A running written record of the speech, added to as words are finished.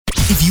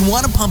If you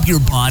want to pump your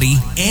body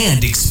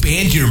and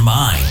expand your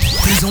mind,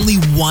 there's only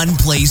one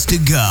place to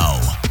go.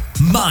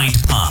 Mind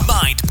Pump.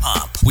 Mind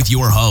Pump with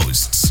your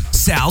hosts,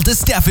 Sal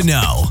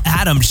DiStefano,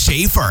 Adam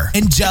Schafer,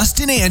 and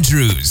Justin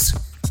Andrews.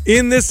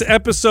 In this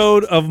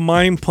episode of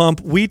Mind Pump,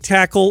 we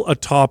tackle a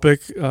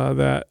topic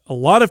that a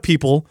lot of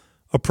people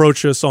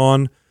approach us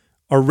on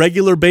a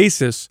regular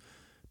basis.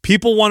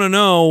 People want to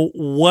know,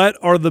 what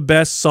are the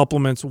best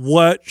supplements?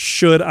 What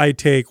should I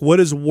take? What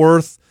is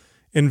worth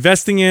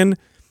investing in?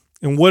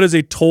 And what is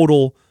a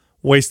total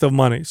waste of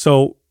money?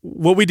 So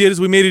what we did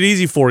is we made it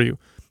easy for you.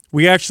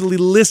 We actually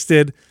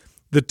listed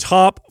the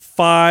top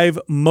 5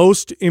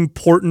 most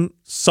important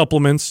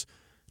supplements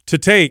to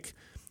take.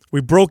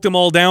 We broke them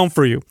all down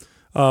for you.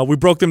 We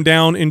broke them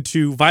down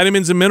into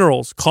vitamins and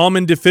minerals,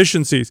 common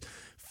deficiencies.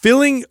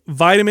 Filling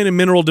vitamin and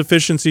mineral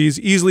deficiencies,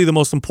 easily the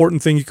most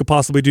important thing you could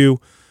possibly do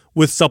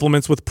with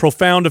supplements with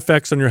profound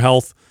effects on your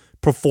health,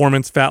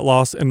 performance, fat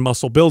loss, and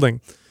muscle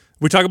building.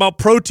 We talk about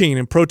protein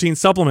and protein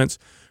supplements,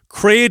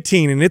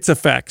 creatine and its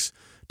effects,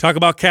 talk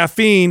about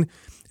caffeine,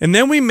 and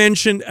then we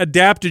mentioned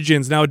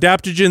adaptogens. Now,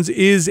 adaptogens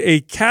is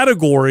a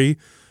category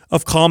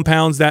of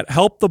compounds that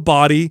help the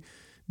body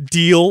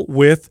deal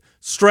with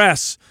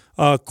stress.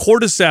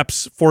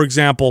 Cordyceps, for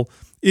example,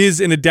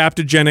 is an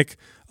adaptogenic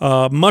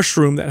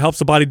mushroom that helps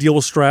the body deal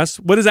with stress.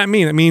 What does that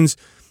mean? It means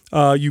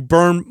you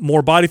burn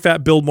more body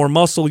fat, build more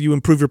muscle, you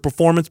improve your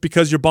performance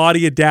because your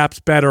body adapts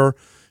better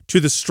to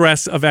the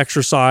stress of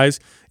exercise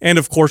and,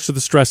 of course, to the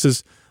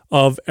stresses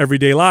of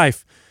everyday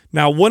life.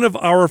 Now, one of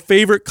our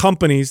favorite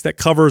companies that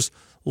covers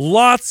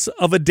lots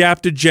of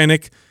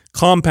adaptogenic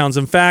compounds.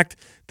 In fact,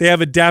 they have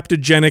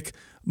adaptogenic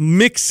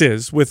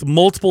mixes with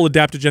multiple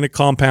adaptogenic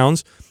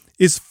compounds,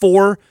 is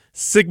Four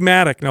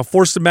Sigmatic. Now,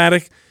 Four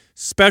Sigmatic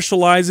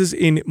specializes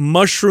in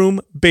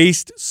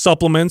mushroom-based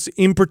supplements,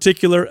 in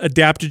particular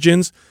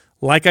adaptogens,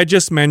 like I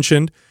just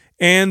mentioned,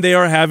 and they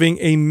are having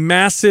a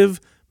massive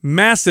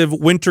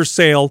winter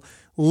sale.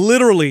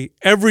 Literally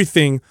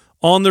everything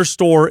on their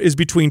store is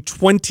between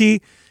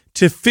 20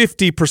 to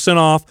 50%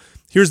 off.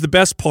 Here's the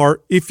best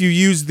part. If you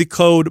use the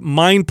code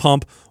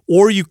MINDPUMP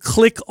or you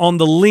click on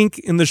the link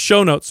in the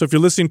show notes. So if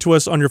you're listening to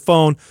us on your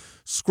phone,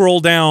 scroll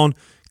down,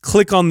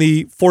 click on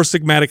the Four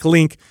Sigmatic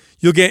link,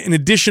 you'll get an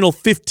additional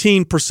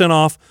 15%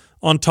 off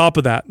on top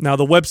of that. Now,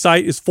 the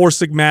website is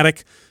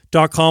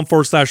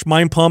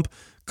foursigmatic.com/mindpump,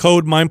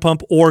 code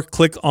mindpump, or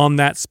click on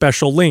that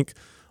special link.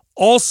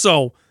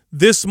 Also,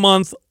 this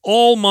month,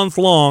 all month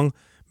long,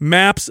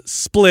 MAPS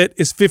Split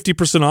is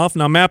 50% off.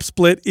 Now, MAPS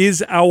Split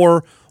is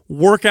our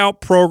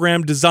workout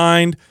program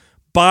designed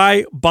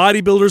by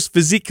bodybuilders,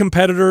 physique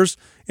competitors,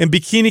 and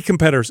bikini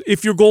competitors.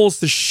 If your goal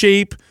is to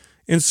shape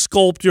and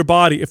sculpt your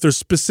body, if there's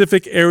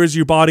specific areas of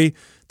your body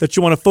that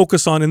you want to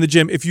focus on in the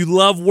gym, if you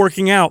love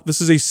working out, this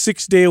is a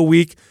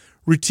 6-day-a-week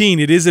routine.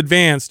 It is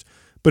advanced,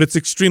 but it's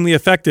extremely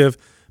effective.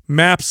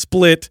 MAPS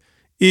Split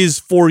is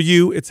for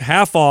you. It's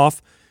half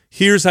off.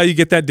 Here's how you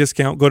get that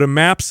discount. Go to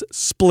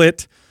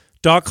mapsplit.com.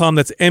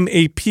 That's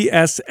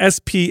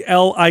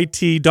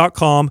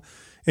MAPSSPLIT.com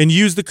and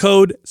use the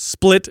code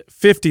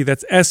SPLIT50.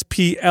 That's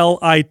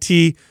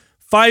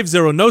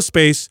SPLIT50, no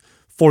space,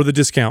 for the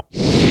discount.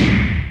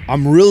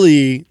 I'm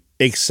really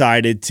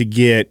excited to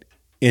get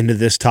into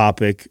this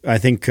topic. I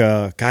think,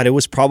 it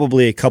was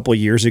probably a couple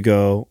years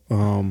ago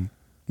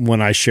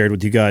when I shared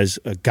with you guys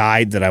a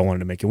guide that I wanted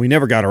to make, and we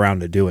never got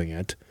around to doing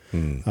it.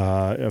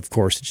 Of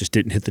course, it just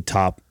didn't hit the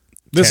top.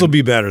 This will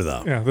be better,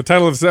 though. Yeah, the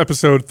title of this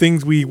episode,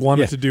 Things We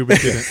Wanted to Do But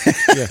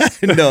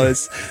Didn't. No,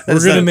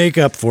 we're going to make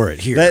up for it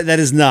here. That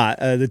is not.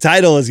 The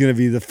title is going to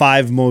be the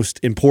 5 most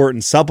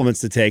important supplements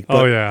to take.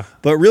 But,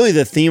 But really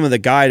the theme of the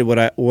guide,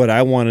 what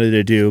I wanted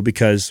to do,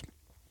 because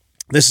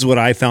this is what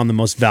I found the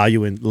most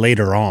value in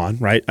later on,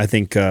 right? I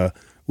think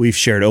we've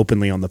shared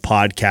openly on the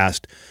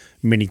podcast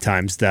many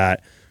times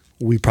that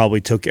we probably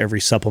took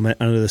every supplement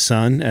under the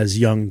sun as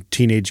young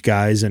teenage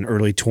guys in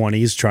early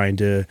 20s trying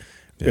to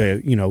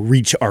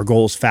reach our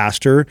goals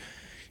faster.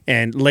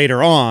 And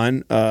later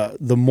on,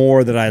 the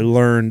more that I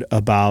learned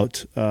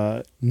about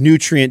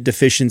nutrient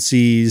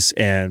deficiencies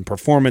and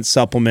performance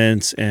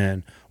supplements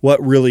and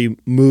what really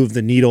moved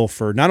the needle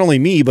for not only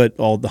me, but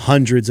all the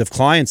hundreds of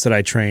clients that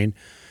I train,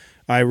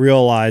 I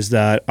realized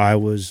that I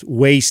was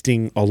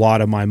wasting a lot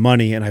of my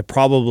money. And I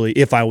probably,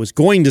 if I was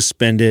going to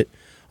spend it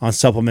on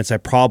supplements, I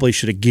probably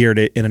should have geared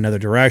it in another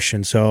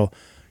direction. So,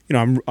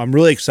 I'm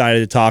really excited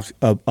to talk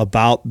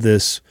about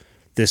this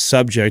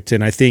subject.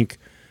 And I think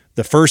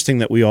the first thing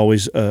that we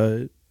always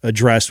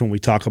address when we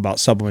talk about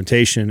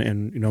supplementation,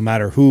 and no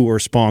matter who we're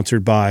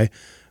sponsored by,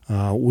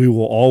 we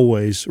will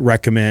always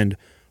recommend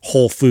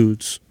whole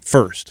foods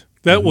first.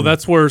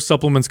 That's where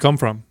supplements come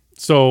from.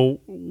 So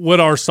what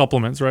are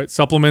supplements, right?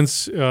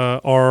 Supplements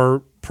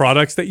are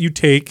products that you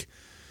take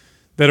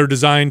that are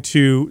designed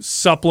to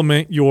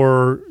supplement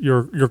your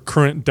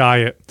current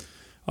diet.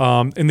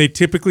 And they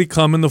typically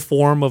come in the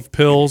form of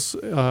pills,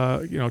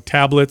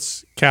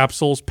 tablets,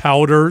 capsules,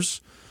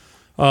 powders.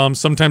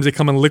 Sometimes they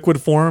come in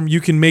liquid form. You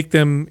can make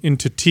them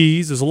into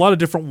teas. There's a lot of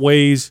different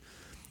ways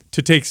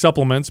to take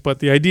supplements, but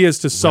the idea is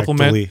to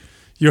supplement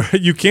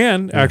You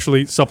can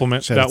actually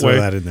supplement that way.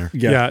 Throw that in there.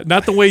 Yeah,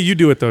 not the way you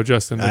do it though,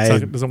 Justin.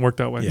 It doesn't work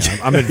that way. Yeah,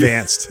 I'm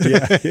advanced.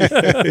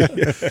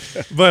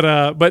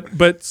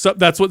 But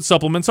that's what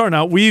supplements are.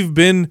 Now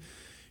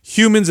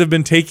humans have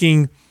been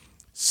taking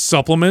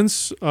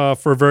supplements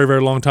for a very,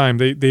 very long time.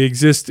 They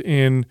exist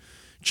in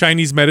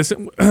Chinese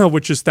medicine,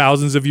 which is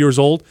thousands of years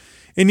old,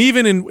 and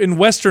even in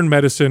Western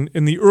medicine.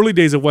 In the early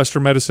days of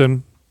Western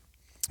medicine,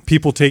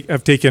 people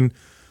have taken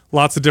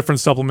lots of different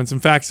supplements. In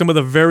fact, some of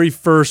the very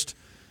first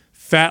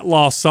fat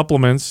loss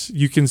supplements,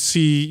 you can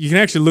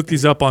actually look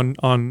these up on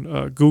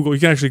Google. You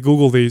can actually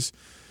Google these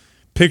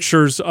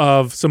pictures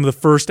of some of the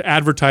first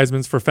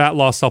advertisements for fat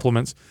loss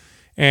supplements.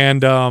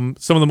 And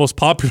some of the most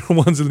popular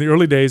ones in the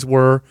early days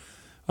were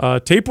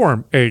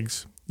tapeworm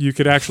eggs. You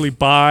could actually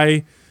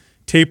buy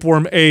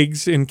tapeworm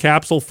eggs in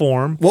capsule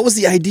form. What was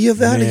the idea of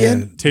that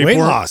again? Weight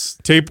loss.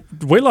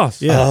 Weight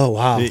loss. Yeah. Oh,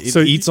 wow. It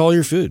eats all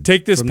your food.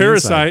 Take this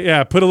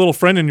parasite. Put a little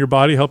friend in your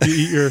body, help you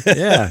eat your.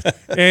 Yeah.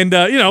 And,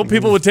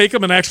 people would take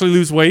them and actually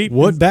lose weight.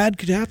 What bad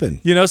could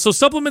happen? So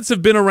supplements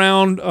have been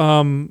around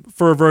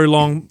for a very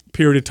long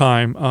period of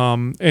time.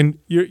 And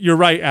you're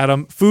right,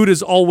 Adam. Food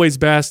is always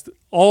best.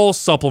 All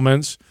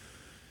supplements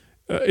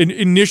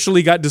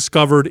initially got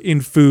discovered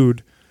in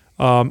food.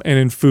 And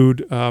in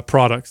food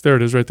products. There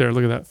it is right there.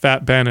 Look at that.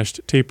 Fat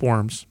banished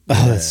tapeworms.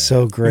 Oh, that's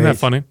so great. Isn't that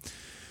funny?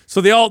 So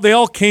they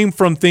all came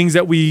from things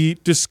that we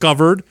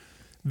discovered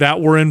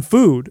that were in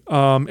food.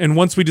 And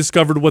once we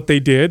discovered what they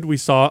did, we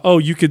saw,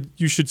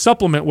 you should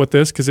supplement with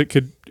this because it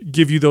could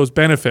give you those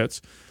benefits.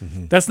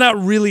 Mm-hmm. That's not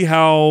really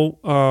how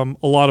a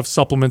lot of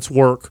supplements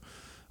work.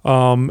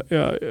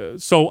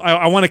 So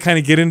I want to kind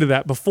of get into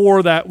that.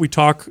 Before that, we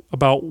talk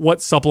about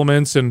what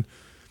supplements and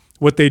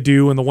what they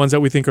do and the ones that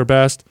we think are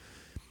best.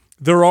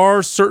 There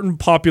are certain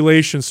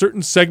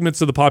segments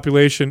of the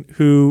population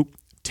who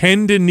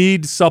tend to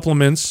need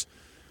supplements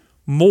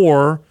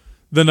more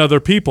than other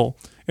people.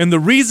 And the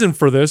reason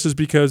for this is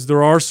because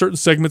there are certain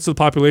segments of the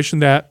population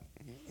that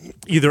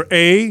either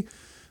A,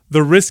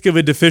 the risk of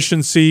a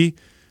deficiency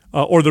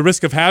or the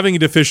risk of having a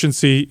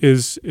deficiency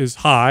is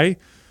high,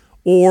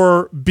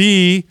 or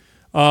B,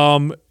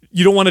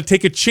 you don't want to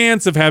take a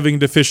chance of having a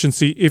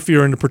deficiency if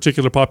you're in a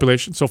particular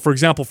population. So, for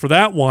example, for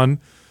that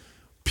one,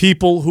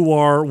 people who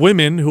are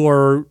women who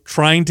are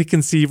trying to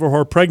conceive or who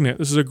are pregnant.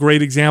 This is a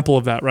great example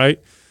of that,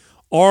 right?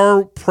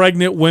 Are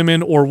pregnant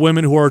women or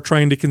women who are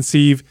trying to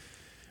conceive,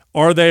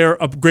 are there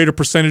a greater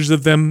percentage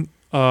of them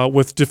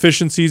with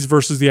deficiencies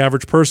versus the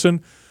average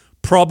person?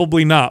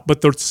 Probably not,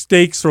 but the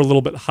stakes are a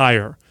little bit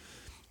higher.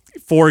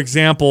 For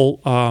example,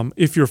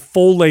 if your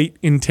folate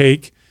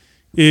intake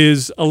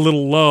is a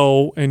little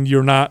low and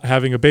you're not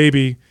having a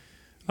baby,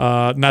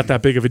 not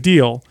that big of a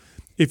deal.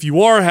 If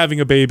you are having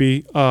a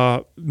baby,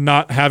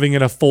 not having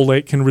enough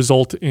folate can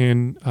result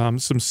in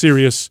some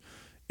serious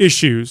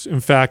issues. In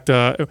fact,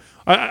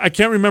 I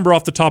can't remember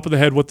off the top of the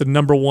head what the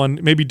number one,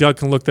 maybe Doug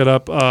can look that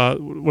up,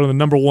 one of the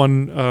number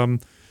one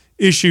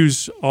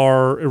issues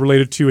are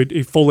related to a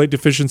folate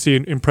deficiency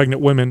in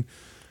pregnant women.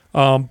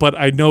 But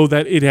I know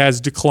that it has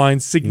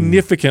declined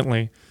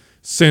significantly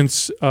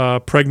since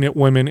pregnant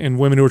women and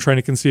women who are trying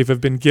to conceive have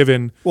been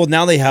given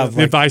now they have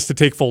advice to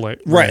take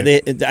folate.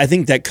 Right. I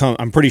think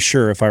I'm pretty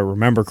sure, if I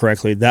remember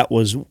correctly, that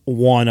was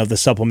one of the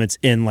supplements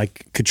in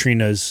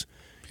Katrina's,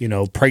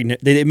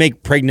 pregnant. They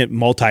make pregnant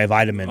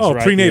multivitamins. Oh,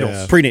 right?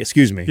 prenatals.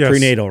 Excuse me. Yes.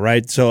 Prenatal,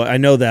 right? So I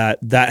know it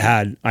had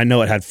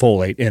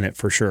folate in it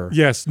for sure.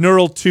 Yes.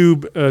 Neural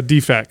tube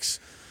defects.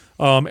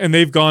 And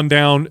they've gone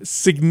down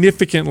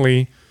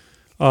significantly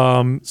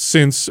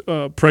since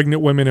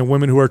pregnant women and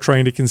women who are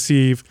trying to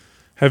conceive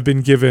have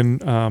been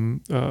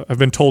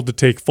told to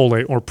take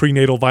folate, or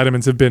prenatal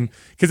vitamins have been,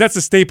 because that's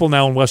a staple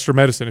now in Western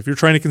medicine. If you're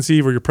trying to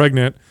conceive or you're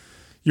pregnant,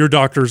 your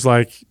doctor's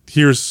like,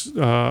 here's,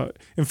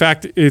 in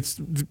fact, it's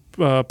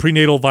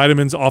prenatal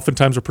vitamins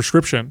oftentimes are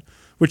prescription,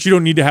 which you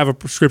don't need to have a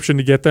prescription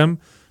to get them,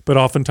 but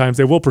oftentimes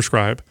they will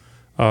prescribe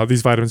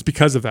these vitamins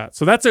because of that.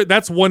 So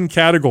that's one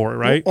category,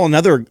 right? Well,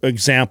 another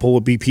example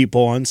would be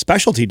people on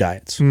specialty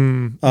diets.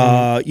 When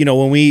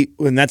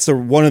that's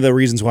one of the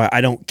reasons why I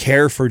don't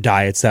care for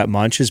diets that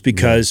much is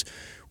because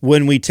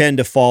when we tend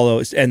to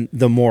follow, and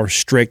the more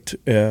strict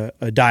a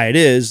diet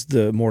is,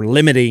 the more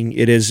limiting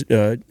it is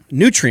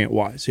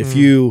nutrient-wise. If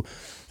you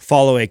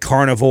follow a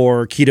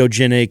carnivore,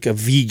 ketogenic, a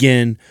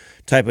vegan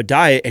type of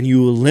diet, and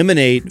you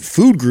eliminate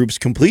food groups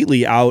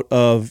completely out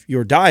of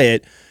your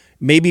diet,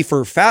 maybe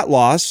for fat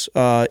loss,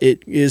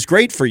 it is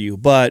great for you.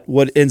 But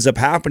what ends up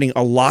happening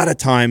a lot of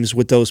times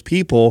with those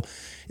people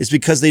is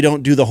because they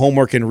don't do the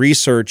homework and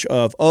research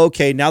of,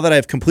 okay, now that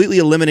I've completely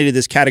eliminated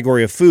this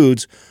category of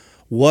foods,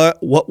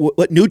 what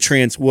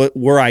nutrients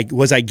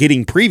was I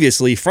getting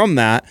previously from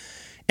that?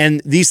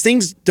 And these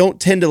things don't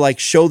tend to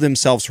show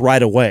themselves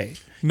right away.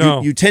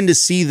 No. You tend to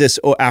see this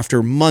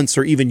after months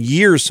or even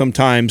years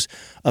sometimes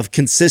of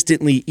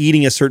consistently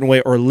eating a certain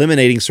way or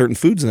eliminating certain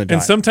foods in the diet.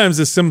 And sometimes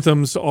the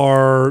symptoms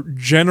are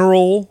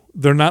general.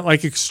 They're not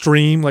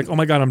extreme, oh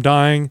my God, I'm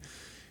dying.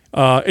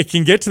 It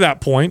can get to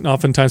that point. And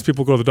oftentimes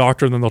people go to the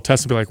doctor and then they'll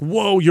test and be like,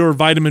 whoa, your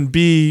vitamin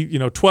B,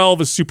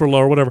 12 is super low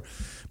or whatever.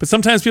 But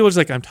sometimes people are just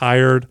like, I'm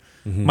tired.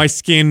 My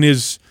skin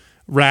is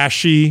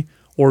rashy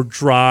or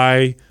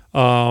dry.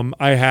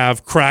 I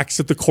have cracks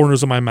at the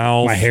corners of my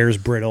mouth. My hair is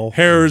brittle.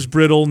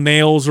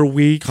 Nails are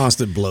weak.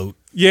 Constant bloat.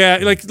 Yeah,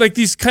 like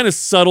these kind of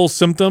subtle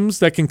symptoms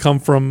that can come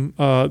from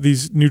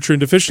these nutrient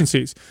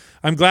deficiencies.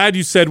 I'm glad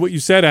you said what you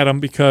said,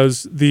 Adam,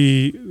 because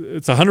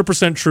it's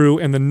 100% true.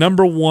 And the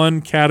number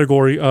one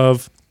category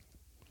of,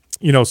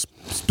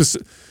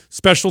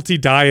 specialty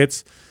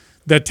diets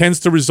that tends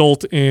to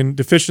result in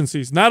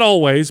deficiencies, not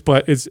always,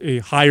 but it's a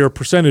higher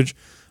percentage,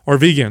 are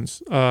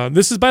vegans.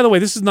 This is, by the way,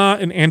 this is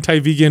not an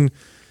anti-vegan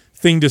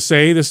thing to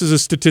say. This is a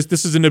statistic.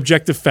 This is an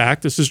objective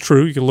fact. This is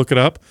true. You can look it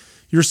up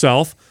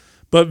yourself.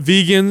 But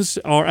vegans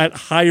are at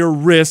higher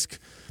risk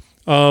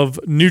of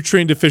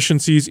nutrient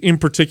deficiencies, in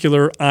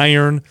particular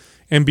iron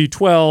and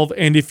B12.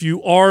 And if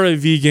you are a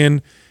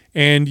vegan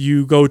and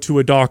you go to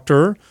a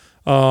doctor,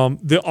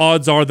 the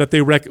odds are that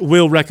they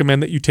will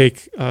recommend that you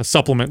take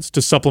supplements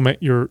to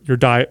supplement your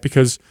diet,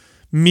 because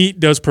meat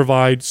does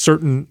provide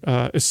certain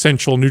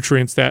essential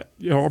nutrients that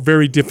are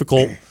very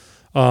difficult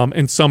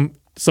and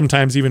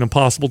sometimes even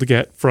impossible to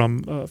get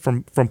from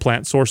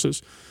plant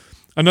sources.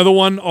 Another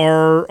one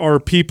are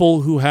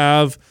people who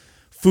have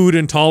food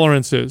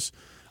intolerances.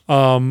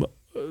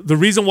 The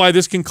reason why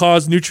this can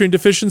cause nutrient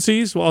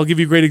deficiencies, well, I'll give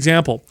you a great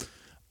example.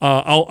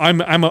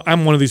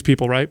 I'm one of these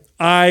people, right?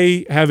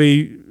 I have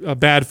a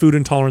bad food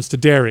intolerance to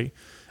dairy.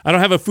 I don't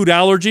have a food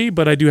allergy,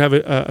 but I do have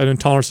an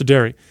intolerance to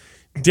dairy.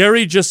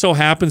 Dairy just so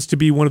happens to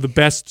be one of the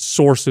best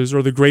sources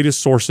or the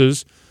greatest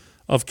sources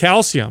of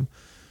calcium.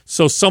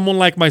 So someone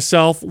like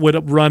myself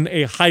would run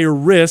a higher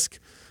risk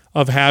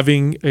of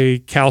having a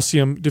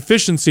calcium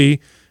deficiency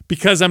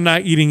because I'm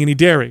not eating any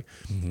dairy.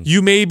 Mm-hmm.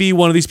 You may be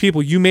one of these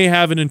people. You may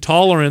have an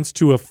intolerance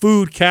to a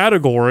food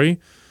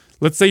category.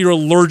 Let's say you're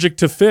allergic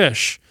to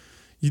fish.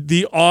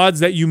 The odds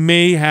that you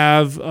may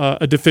have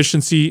a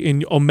deficiency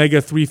in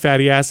omega-3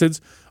 fatty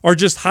acids are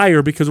just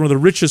higher because one of the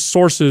richest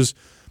sources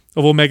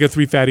of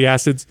omega-3 fatty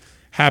acids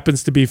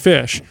happens to be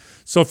fish.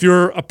 So if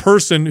you're a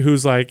person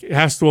who's like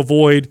has to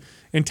avoid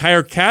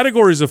entire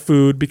categories of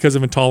food because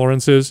of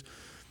intolerances,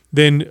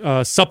 then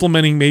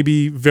supplementing may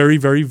be very,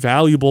 very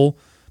valuable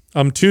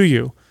to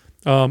you.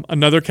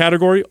 Another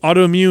category,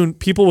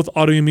 people with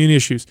autoimmune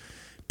issues.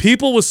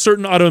 People with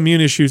certain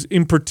autoimmune issues,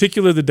 in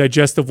particular the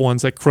digestive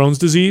ones like Crohn's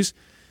disease,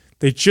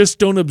 they just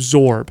don't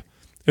absorb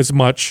as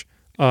much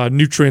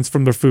nutrients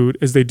from their food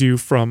as they do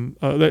from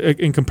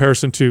in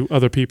comparison to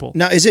other people.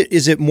 Now, is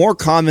it more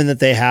common that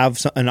they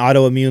have an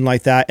autoimmune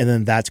like that, and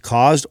then that's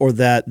caused, or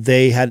that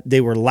they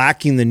were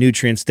lacking the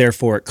nutrients,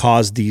 therefore it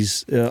caused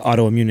these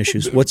autoimmune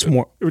issues? What's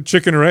more,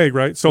 chicken or egg,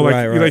 right? So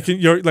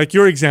like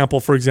your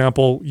example, for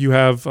example, you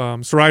have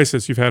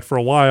psoriasis you've had for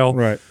a while.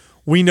 Right.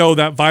 We know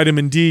that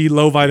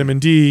low vitamin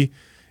D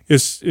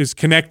is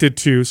connected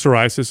to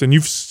psoriasis, and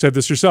you've said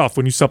this yourself.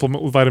 When you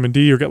supplement with vitamin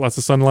D or get lots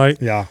of sunlight,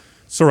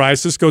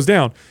 psoriasis goes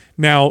down.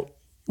 Now,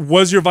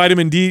 are your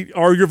vitamin D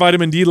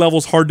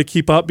levels hard to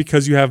keep up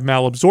because you have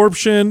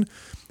malabsorption?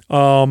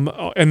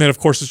 And then, of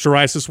course, is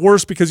psoriasis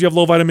worse because you have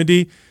low vitamin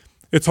D?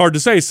 It's hard to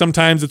say.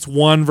 Sometimes it's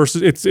one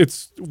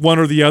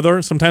or the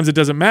other. Sometimes it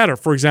doesn't matter.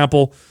 For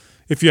example,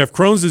 if you have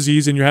Crohn's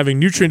disease and you're having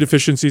nutrient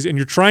deficiencies and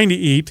you're trying to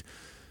eat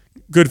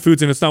good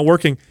foods and it's not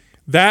working,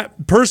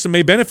 that person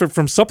may benefit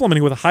from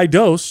supplementing with a high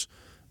dose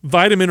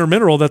vitamin or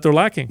mineral that they're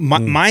lacking.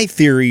 My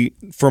theory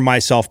for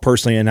myself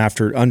personally, and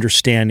after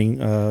understanding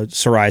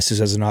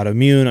psoriasis as an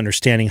autoimmune,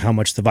 understanding how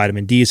much the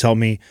vitamin D has helped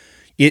me,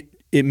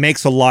 it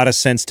makes a lot of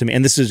sense to me.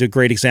 And this is a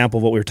great example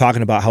of what we were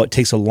talking about, how it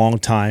takes a long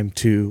time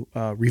to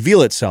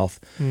reveal itself.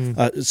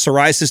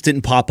 Psoriasis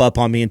didn't pop up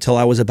on me until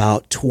I was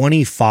about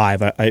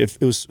 25. It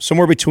was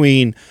somewhere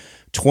between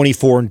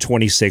 24 and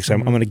 26.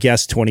 I'm going to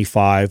guess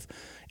 25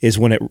 is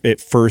when it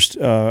first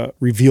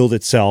revealed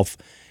itself.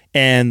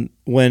 And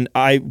when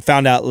I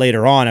found out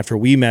later on, after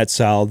we met,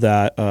 Sal,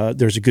 that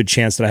there's a good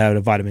chance that I had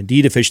a vitamin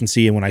D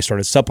deficiency, and when I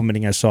started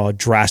supplementing, I saw a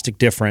drastic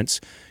difference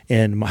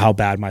in how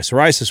bad my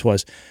psoriasis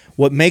was.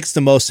 What makes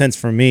the most sense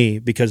for me,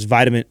 because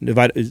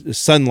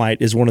sunlight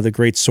is one of the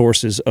great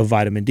sources of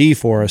vitamin D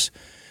for us,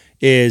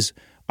 is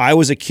I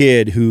was a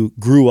kid who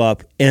grew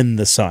up in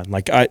the sun.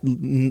 Like I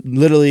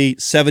literally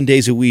 7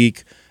 days a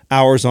week,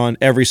 hours on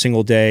every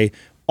single day,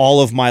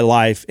 all of my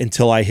life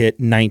until I hit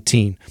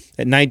 19.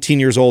 At 19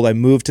 years old, I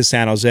moved to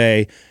San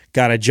Jose,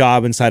 got a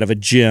job inside of a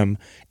gym,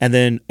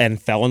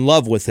 and fell in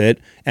love with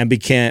it, and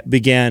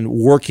began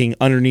working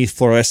underneath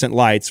fluorescent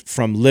lights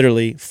from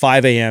literally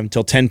 5 a.m.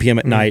 till 10 p.m.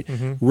 at night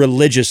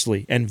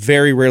religiously, and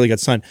very rarely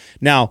got sun.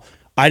 Now,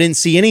 I didn't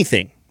see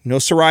anything. No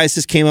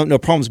psoriasis came up, no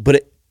problems,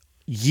 but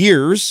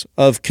years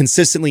of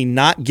consistently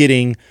not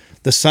getting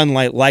the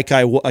sunlight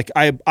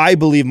I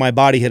believe my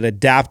body had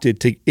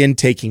adapted to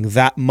intaking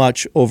that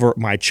much over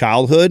my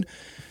childhood.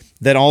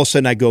 Then all of a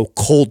sudden I go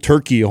cold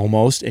turkey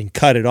almost and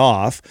cut it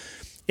off.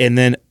 And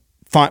then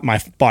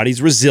my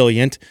body's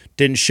resilient.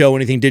 Didn't show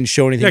anything.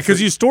 Yeah,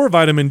 because you store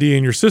vitamin D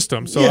in your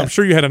system, so I'm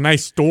sure you had a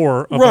nice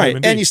store of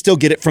vitamin D. And you still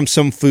get it from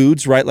some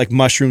foods, right, like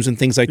mushrooms and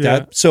things like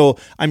that. So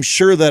I'm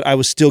sure that I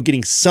was still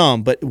getting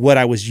some, but what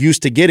I was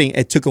used to getting,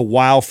 it took a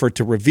while for it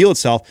to reveal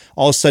itself.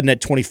 All of a sudden at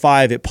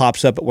 25, it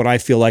pops up at what I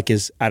feel like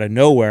is out of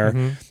nowhere,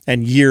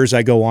 and years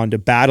I go on to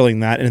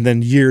battling that, and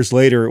then years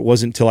later, it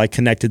wasn't until I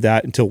connected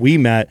that until we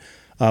met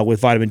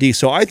with vitamin D.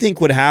 So I think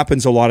what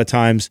happens a lot of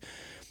times,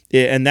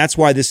 and that's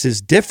why this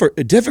is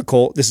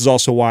difficult. This is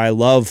also why I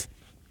love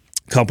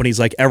companies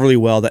like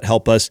Everlywell that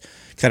help us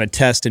kind of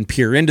test and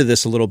peer into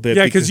this a little bit.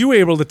 Yeah, because you were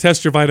able to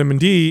test your vitamin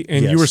D,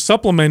 and you were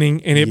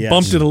supplementing, and it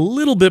bumped it a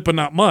little bit, but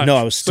not much. No,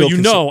 I was still.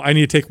 So I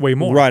need to take way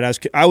more. Right,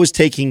 I was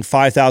taking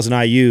 5,000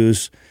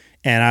 IUs,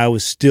 and I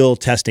was still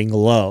testing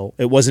low.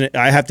 It wasn't.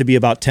 I have to be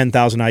about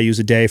 10,000 IUs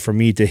a day for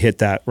me to hit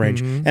that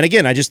range. And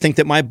again, I just think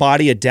that my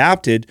body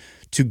adapted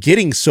to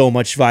getting so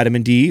much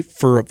vitamin D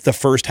for the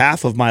first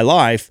half of my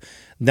life.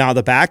 Now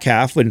the back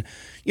half, and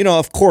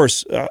of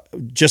course,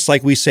 just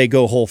like we say,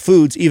 go whole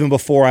foods. Even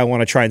before I want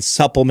to try and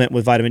supplement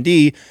with vitamin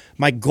D,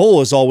 my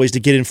goal is always to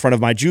get in front of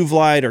my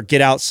Juve-Lite or get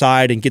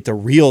outside and get the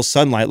real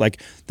sunlight. Like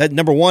that,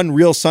 number one,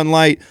 real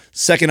sunlight.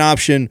 Second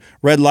option,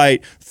 red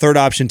light. Third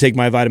option, take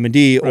my vitamin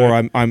D,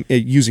 or I'm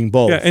using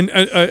both. Yeah, and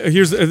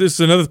this is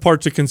another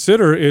part to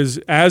consider: is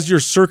as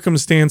your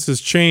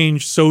circumstances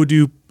change, so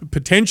do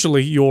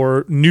potentially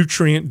your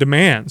nutrient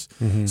demands.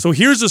 So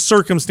here's a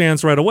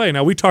circumstance right away.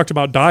 Now we talked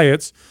about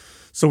diets.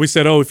 So we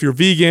said, if you're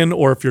vegan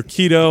or if you're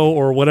keto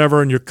or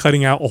whatever, and you're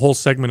cutting out a whole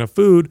segment of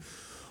food,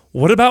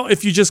 what about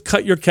if you just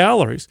cut your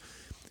calories?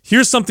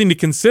 Here's something to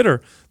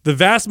consider. The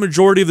vast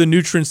majority of the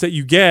nutrients that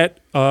you get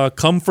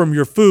come from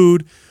your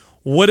food.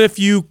 What if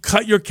you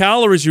cut your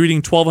calories? You're eating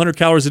 1,200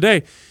 calories a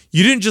day.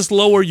 You didn't just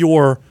lower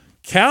your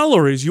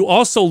calories, you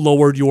also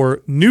lowered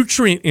your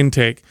nutrient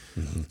intake.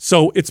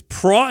 So it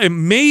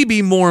may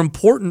be more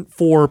important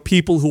for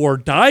people who are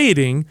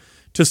dieting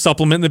to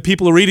supplement than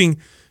people who are eating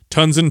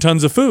tons and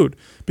tons of food,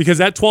 because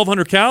that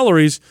 1,200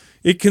 calories,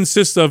 it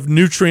consists of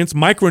nutrients,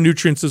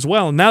 micronutrients as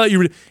well. And now that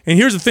and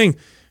here's the thing,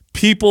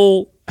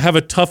 people have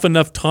a tough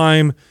enough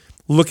time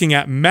looking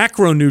at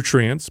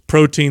macronutrients,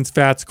 proteins,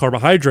 fats,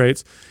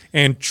 carbohydrates,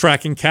 and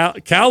tracking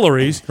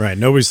calories. Right.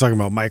 Nobody's talking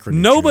about micronutrients.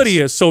 Nobody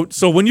is.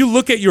 So when you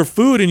look at your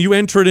food and you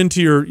enter it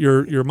into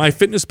your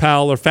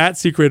MyFitnessPal or Fat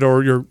Secret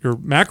or your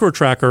macro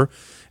tracker,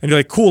 and you're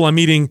like, cool, I'm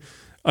eating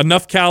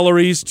enough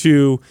calories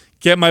to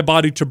get my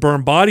body to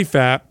burn body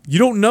fat, you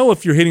don't know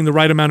if you're hitting the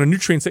right amount of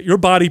nutrients that your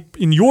body,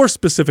 in your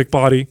specific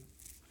body,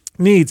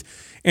 needs.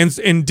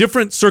 And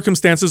different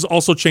circumstances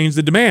also change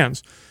the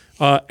demands.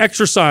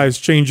 Exercise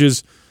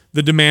changes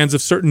the demands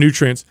of certain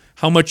nutrients.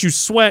 How much you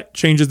sweat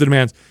changes the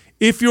demands.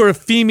 If you're a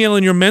female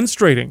and you're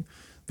menstruating,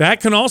 that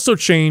can also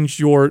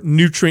change your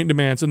nutrient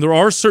demands. And there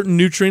are certain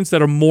nutrients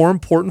that are more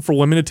important for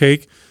women to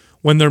take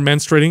when they're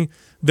menstruating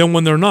than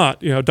when they're not.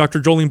 Dr.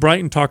 Jolene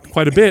Brighton talked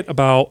quite a bit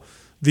about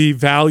the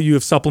value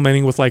of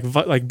supplementing with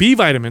like B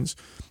vitamins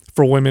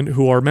for women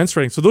who are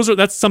menstruating. So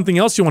that's something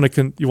else you want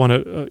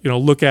to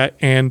look at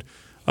and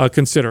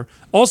consider.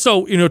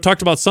 Also,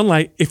 talked about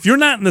sunlight. If you're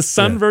not in the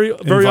sun very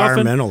often,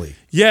 environmentally,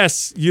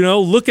 yes,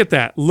 look at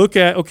that.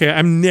 Okay,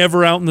 I'm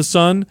never out in the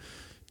sun.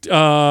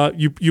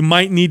 You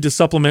might need to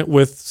supplement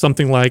with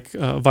something like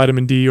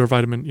vitamin D or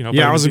vitamin.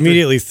 I was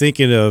immediately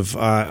thinking of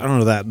I don't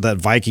know that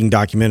Viking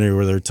documentary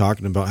where they're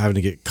talking about having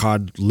to get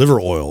cod liver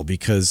oil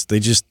because they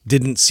just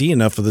didn't see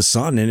enough of the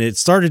sun, and it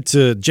started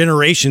to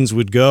generations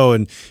would go,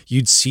 and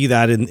you'd see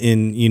that in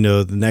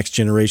the next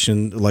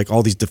generation, like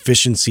all these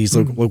deficiencies,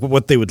 like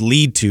what they would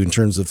lead to in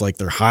terms of like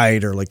their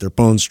height or like their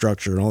bone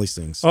structure and all these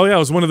things. Oh yeah, it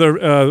was one of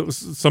the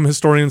some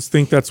historians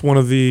think that's one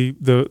of the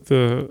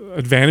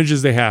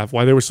advantages they have,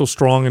 why they were so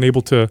strong and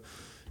able to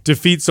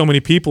defeat so many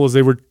people, as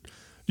they were,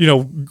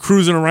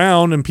 cruising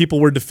around and people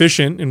were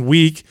deficient and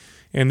weak,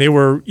 and they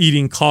were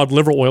eating cod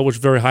liver oil, which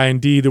is very high in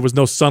D. There was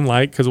no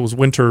sunlight because it was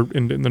winter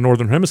in the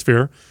northern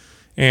hemisphere,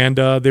 and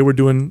they were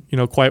doing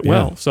quite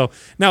well. So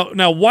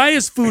now why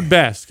is food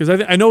best?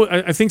 Because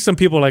I think some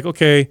people are like,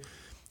 okay,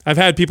 I've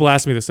had people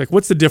ask me this, like,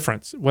 what's the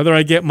difference whether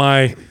I get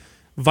my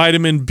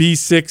vitamin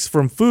B6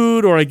 from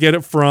food or I get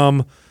it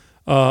from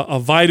a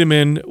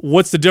vitamin?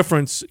 What's the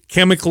difference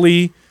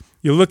chemically?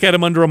 You look at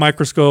them under a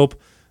microscope,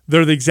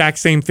 they're the exact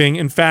same thing.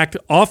 In fact,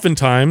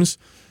 oftentimes,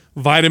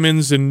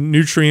 vitamins and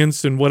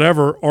nutrients and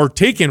whatever are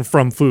taken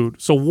from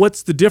food. So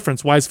what's the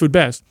difference? Why is food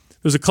best?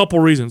 There's a couple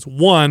reasons.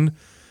 One,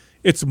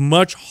 it's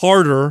much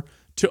harder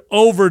to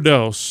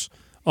overdose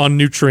on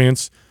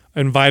nutrients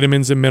and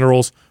vitamins and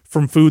minerals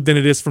from food than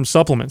it is from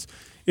supplements.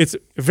 It's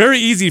very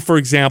easy, for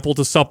example,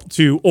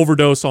 to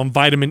overdose on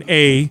vitamin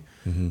A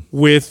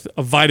with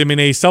vitamin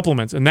A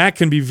supplements, and that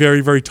can be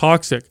very, very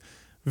toxic.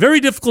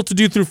 Very difficult to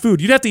do through food.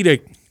 You'd have to eat a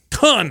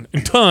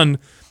ton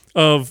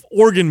of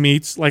organ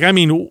meats,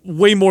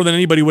 way more than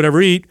anybody would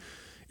ever eat,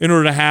 in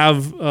order to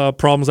have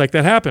problems like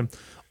that happen.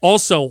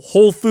 Also,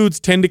 whole foods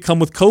tend to come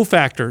with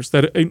cofactors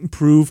that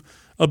improve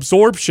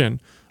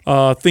absorption.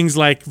 Things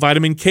like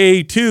vitamin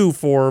K2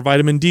 for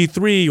vitamin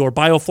D3 or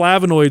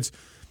bioflavonoids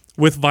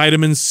with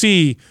vitamin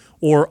C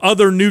or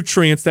other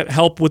nutrients that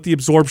help with the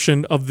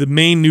absorption of the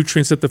main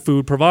nutrients that the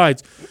food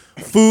provides.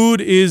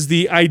 Food is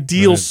the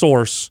ideal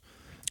source.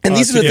 And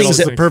these are the things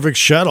that the perfect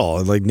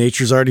shuttle. Like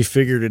nature's already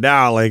figured it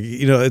out. Like,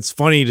 it's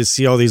funny to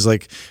see all these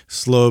like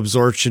slow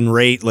absorption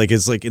rate. Like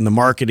it's like in the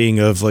marketing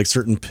of like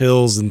certain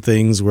pills and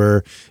things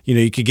where,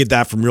 you could get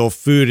that from real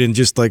food, and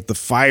just like the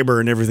fiber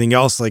and everything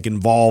else like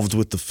involved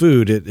with the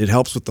food. It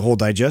helps with the whole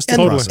digestive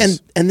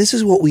process. And this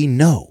is what we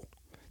know.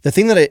 The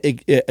thing that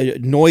it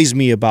annoys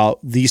me about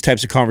these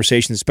types of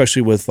conversations,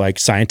 especially with like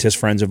scientist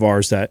friends of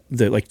ours that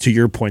like, to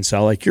your point,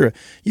 Sal, like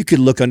you could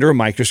look under a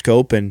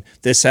microscope and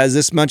this has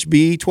this much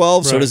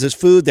B12, so does this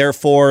food,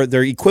 therefore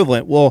they're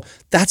equivalent. Well,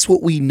 that's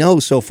what we know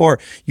so far.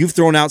 You've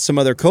thrown out some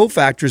other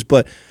cofactors,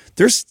 but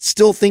there's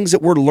still things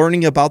that we're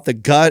learning about the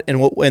gut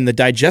and the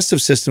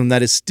digestive system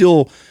that is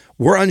still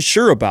we're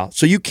unsure about.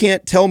 So you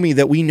can't tell me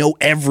that we know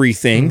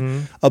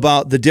everything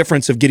about the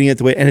difference of getting it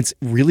the way. And it's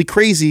really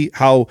crazy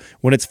how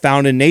when it's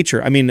found in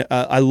nature. I mean,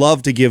 I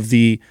love to give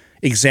the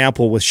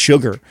example with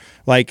sugar.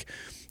 Like,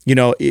 you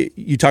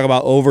talk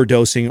about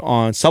overdosing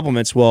on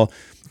supplements. Well,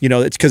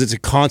 it's because it's a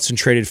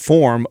concentrated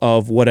form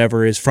of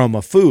whatever is from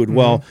a food.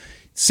 Well,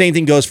 same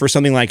thing goes for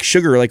something like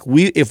sugar. Like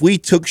if we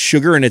took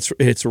sugar in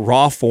its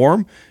raw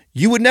form,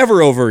 you would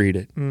never overeat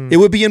it. It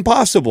would be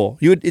impossible.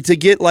 To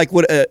get like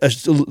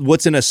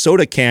what's in a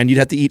soda can, you'd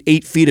have to eat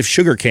 8 feet of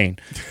sugar cane,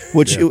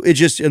 which it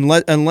just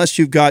unless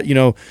you've got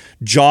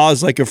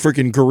jaws like a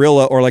freaking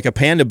gorilla or like a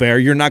panda bear,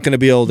 you're not going to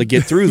be able to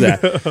get through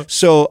that.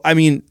 So I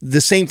mean,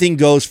 the same thing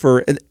goes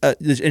for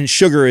and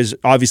sugar is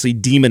obviously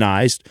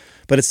demonized,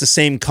 but it's the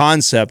same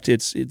concept.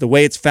 It's the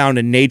way it's found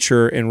in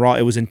nature and raw.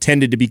 It was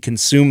intended to be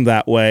consumed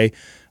that way.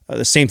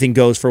 The same thing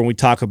goes for when we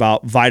talk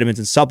about vitamins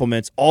and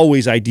supplements.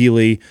 Always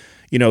ideally,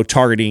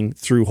 targeting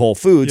through whole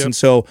foods. Yep. And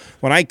so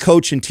when I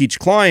coach and teach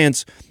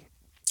clients,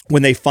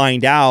 when they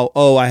find out,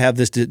 I have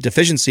this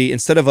deficiency,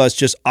 instead of us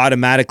just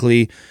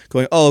automatically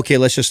going, okay,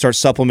 let's just start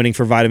supplementing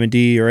for vitamin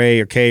D or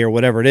A or K or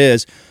whatever it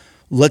is,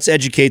 let's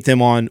educate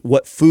them on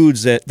what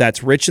foods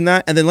that's rich in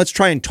that, and then let's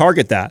try and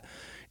target that.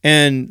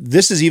 And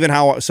this is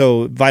even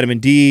so vitamin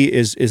D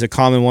is a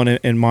common one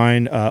in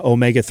mine.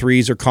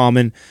 Omega-3s are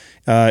common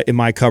in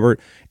my cupboard.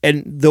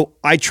 And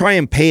I try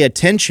and pay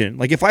attention.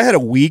 Like if I had a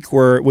week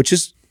which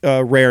is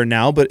rare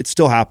now, but it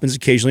still happens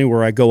occasionally,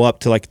 where I go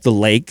up to like the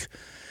lake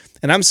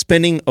and I'm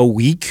spending a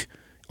week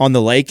on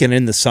the lake and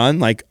in the sun,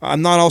 like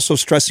I'm not also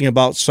stressing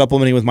about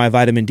supplementing with my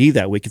vitamin D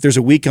that week. If there's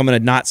a week I'm going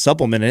to not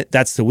supplement it,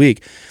 that's the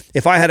week.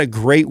 If I had a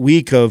great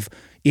week of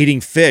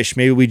eating fish,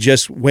 maybe we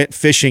just went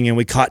fishing and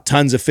we caught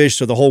tons of fish,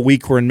 so the whole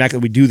week we're in Mecca.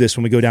 We do this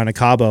when we go down to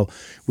Cabo.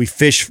 We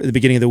fish at the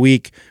beginning of the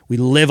week. We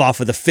live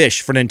off of the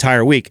fish for an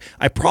entire week.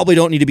 I probably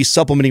don't need to be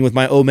supplementing with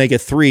my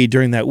omega-3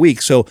 during that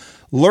week. So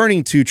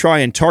learning to try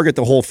and target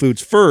the whole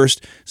foods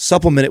first,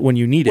 supplement it when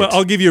you need it. Well,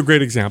 I'll give you a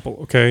great example,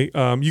 okay?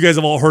 You guys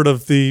have all heard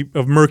of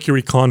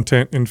mercury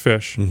content in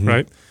fish,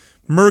 right?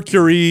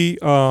 Mercury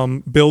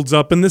builds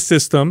up in the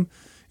system.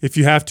 If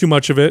you have too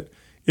much of it,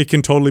 it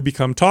can totally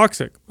become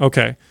toxic.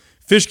 Okay.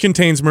 Fish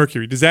contains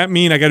mercury. Does that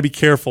mean I got to be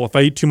careful if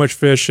I eat too much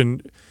fish?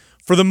 And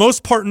for the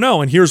most part,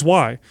 no. And here's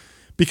why.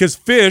 Because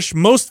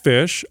most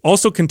fish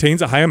also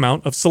contains a high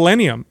amount of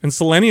selenium, and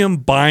selenium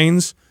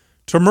binds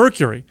to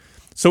mercury.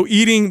 So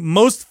eating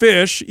most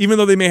fish, even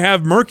though they may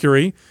have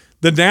mercury,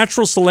 the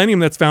natural selenium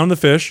that's found in the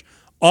fish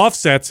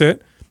offsets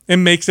it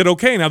and makes it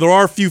okay. Now, there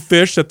are a few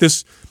fish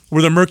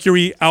where the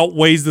mercury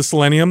outweighs the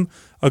selenium.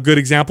 A good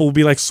example would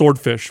be like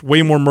swordfish,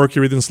 way more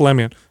mercury than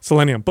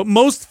selenium. But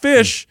most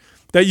fish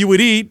that you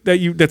would eat,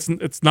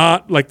 it's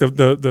not like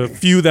the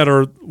few that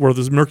are where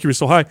the mercury is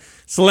so high.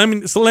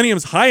 Selenium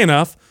is high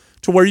enough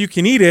to where you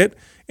can eat it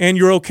and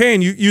you're okay.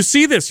 And you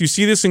see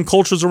this in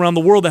cultures around the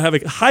world that have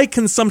a high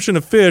consumption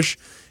of fish,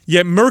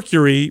 yet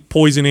mercury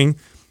poisoning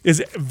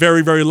is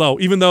very, very low,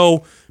 even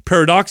though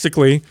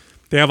paradoxically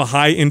they have a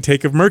high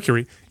intake of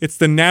mercury. It's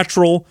the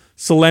natural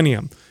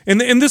selenium.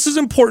 And this is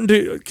important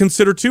to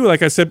consider too,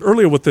 like I said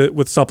earlier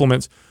with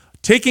supplements.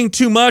 Taking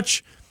too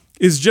much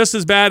is just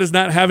as bad as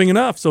not having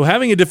enough. So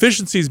having a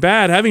deficiency is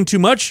bad. Having too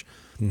much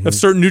of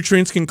certain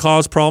nutrients can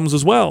cause problems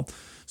as well.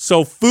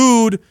 So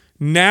food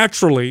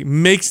naturally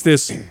makes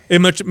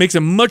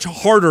it much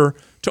harder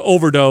to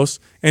overdose,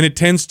 and it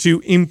tends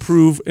to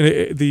improve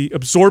the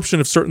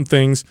absorption of certain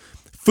things.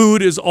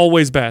 Food is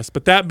always best.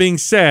 But that being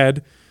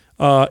said,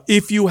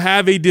 if you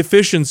have a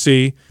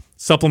deficiency,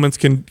 supplements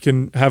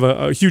can have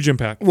a huge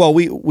impact. Well,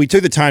 we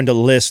took the time to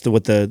list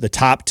what the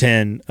top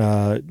 10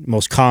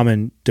 most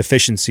common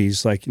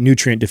deficiencies, like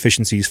nutrient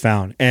deficiencies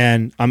found.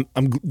 And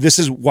this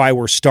is why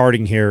we're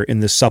starting here in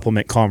this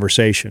supplement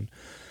conversation,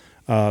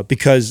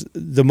 because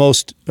the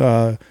most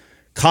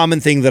common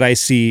thing that I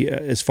see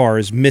as far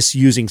as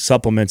misusing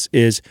supplements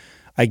is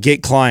I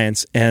get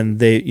clients and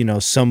they,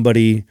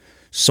 somebody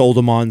sold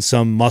them on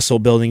some muscle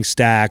building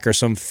stack or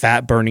some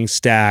fat burning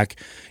stack.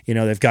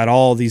 They've got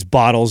all these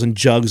bottles and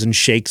jugs and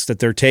shakes that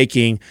they're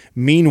taking.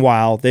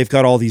 Meanwhile, they've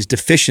got all these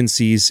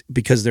deficiencies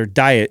because their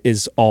diet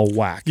is all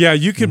whack. Yeah,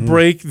 you could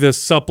break the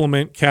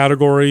supplement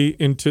category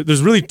into,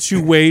 there's really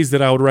two ways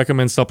that I would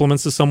recommend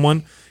supplements to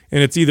someone,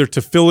 and it's either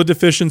to fill a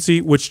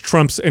deficiency, which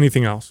trumps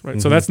anything else,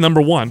 right? So that's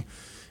number one.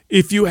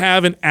 If you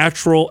have an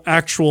actual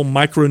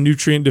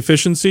micronutrient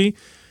deficiency,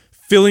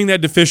 filling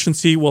that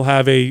deficiency will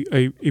have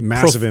a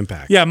massive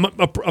impact. Yeah,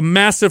 a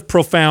massive,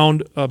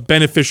 profound,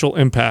 beneficial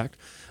impact.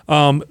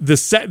 Not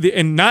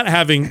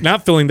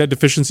filling that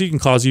deficiency can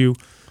cause you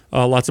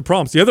lots of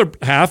problems. The other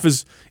half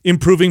is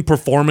improving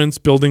performance,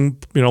 building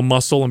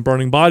muscle, and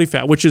burning body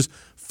fat, which is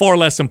far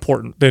less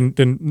important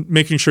than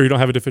making sure you don't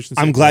have a deficiency.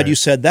 I'm glad you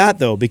said that,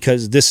 though,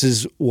 because this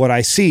is what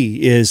I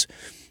see is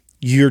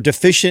you're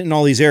deficient in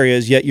all these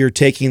areas, yet you're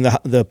taking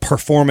the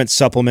performance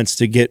supplements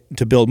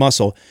to build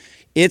muscle.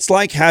 It's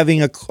like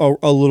having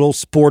a little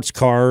sports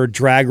car,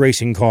 drag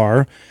racing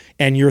car,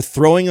 and you're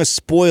throwing a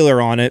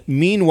spoiler on it.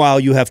 Meanwhile,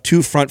 you have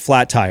two front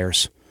flat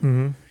tires.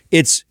 Mm-hmm.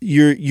 It's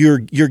you're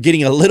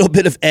getting a little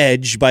bit of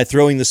edge by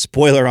throwing the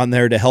spoiler on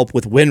there to help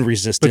with wind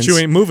resistance. But you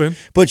ain't moving.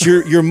 But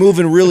you're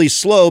moving really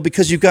slow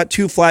because you've got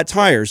two flat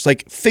tires.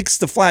 Like, fix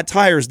the flat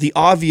tires, the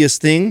obvious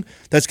thing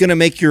that's going to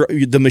make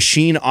the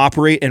machine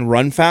operate and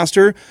run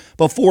faster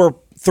before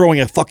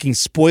throwing a fucking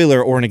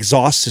spoiler or an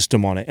exhaust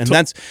system on it. And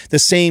that's the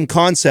same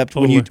concept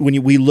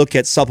when we look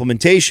at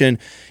supplementation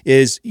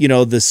is,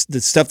 the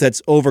stuff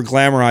that's over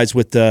glamorized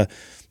with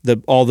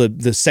all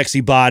the sexy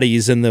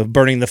bodies and the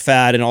burning the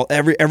fat and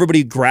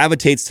everybody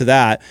gravitates to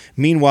that.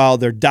 Meanwhile,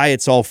 their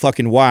diet's all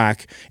fucking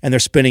whack and they're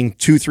spending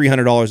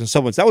 $200-$300 in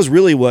supplements. That was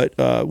really what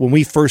when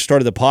we first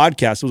started the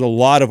podcast, it was a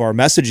lot of our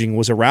messaging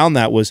was around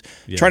that, was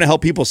trying to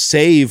help people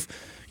save,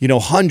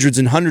 hundreds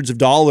and hundreds of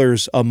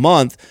dollars a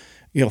month,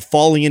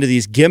 falling into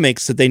these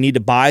gimmicks that they need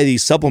to buy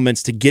these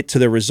supplements to get to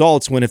their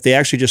results, when if they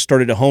actually just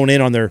started to hone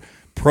in on their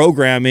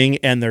programming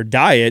and their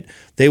diet,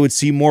 they would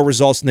see more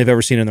results than they've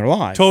ever seen in their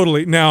lives.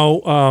 Totally.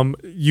 Now,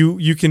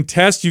 you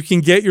can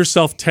get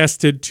yourself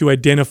tested to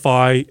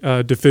identify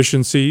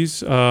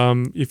deficiencies.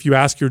 If you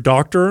ask your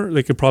doctor,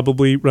 they could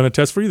probably run a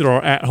test for you. There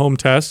are at-home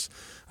tests.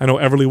 I know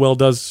Everlywell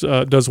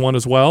does one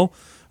as well.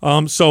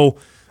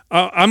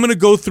 I'm going to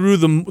go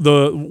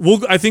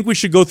through I think we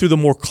should go through the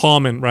more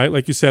common, right?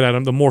 Like you said,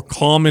 Adam, the more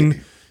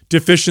common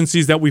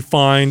deficiencies that we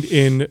find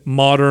in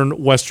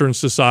modern Western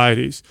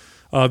societies.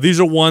 These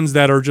are ones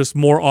that are just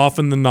more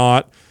often than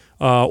not,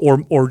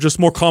 or just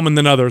more common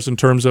than others in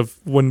terms of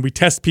when we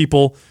test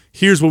people,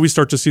 here's where we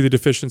start to see the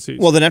deficiencies.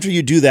 Well, then after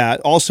you do that,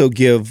 also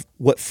give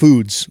what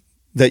foods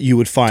that you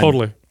would find.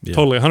 Totally,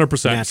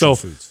 100%. Natural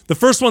foods. The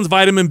first one's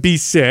vitamin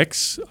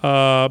B6.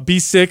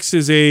 B6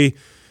 is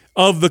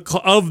of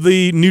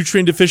the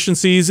nutrient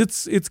deficiencies,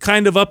 it's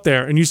kind of up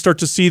there, and you start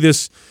to see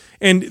this.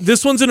 And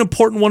this one's an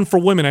important one for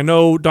women. I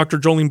know Dr.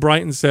 Jolene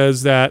Brighton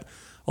says that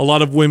a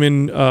lot of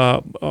women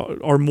are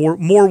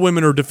more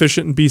women are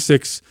deficient in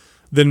B6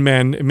 than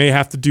men. It may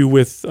have to do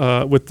with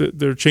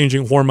their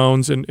changing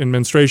hormones and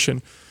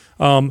menstruation.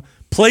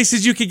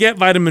 Places you could get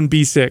vitamin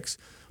B6: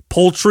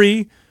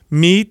 poultry,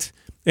 meat,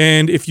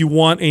 and if you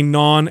want a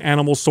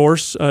non-animal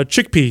source,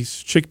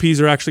 chickpeas. Chickpeas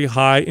are actually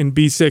high in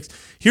B6.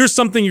 Here's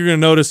something you're going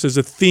to notice as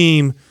a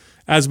theme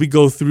as we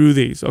go through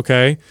these.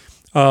 Okay,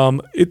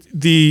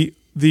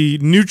 the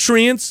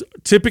nutrients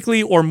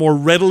typically are more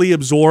readily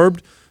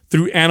absorbed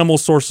through animal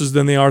sources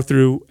than they are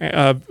through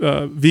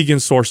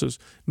vegan sources.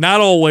 Not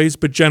always,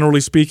 but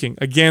generally speaking.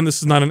 Again, this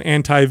is not an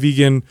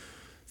anti-vegan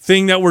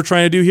thing that we're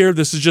trying to do here.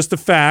 This is just a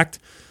fact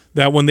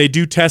that when they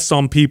do tests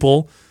on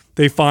people,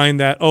 they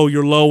find that,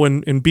 you're low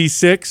in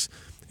B6.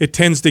 It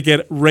tends to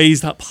get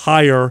raised up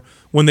higher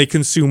when they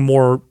consume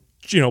more,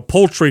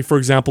 poultry, for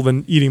example,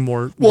 than eating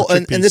more.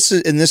 And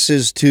this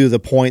is to the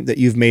point that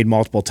you've made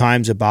multiple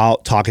times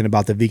about talking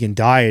about the vegan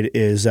diet,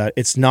 is that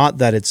it's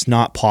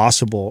not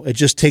possible. It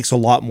just takes a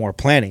lot more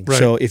planning. Right.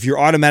 So if you're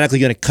automatically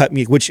going to cut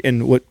meat, what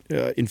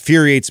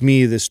infuriates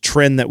me, this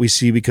trend that we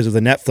see because of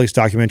the Netflix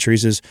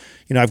documentaries is,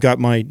 I've got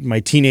my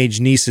teenage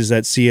nieces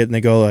that see it and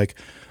they go like,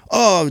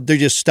 they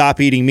just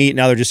stop eating meat.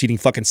 Now they're just eating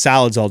fucking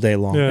salads all day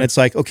long. Yeah. And it's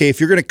like, okay, if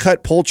you're going to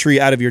cut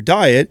poultry out of your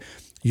diet,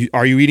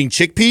 are you eating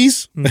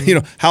chickpeas?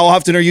 Mm-hmm. How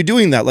often are you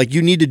doing that? Like,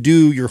 you need to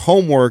do your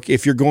homework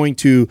if you're going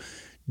to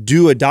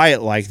do a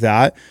diet like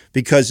that,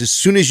 because as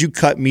soon as you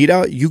cut meat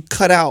out, you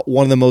cut out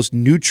one of the most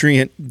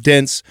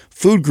nutrient-dense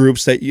food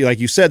groups that, like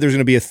you said, there's going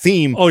to be a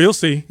theme. Oh, you'll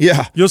see.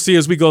 Yeah. You'll see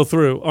as we go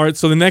through. All right,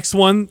 so the next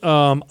one,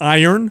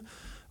 iron.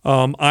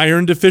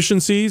 Iron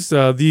deficiencies.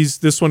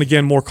 This one,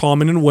 again, more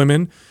common in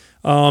women.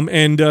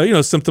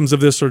 Symptoms of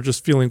this are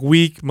just feeling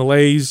weak,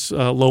 malaise,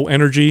 low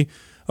energy.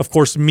 Of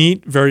course,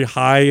 meat, very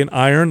high in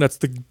iron. That's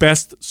the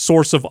best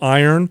source of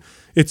iron.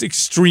 It's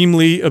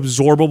extremely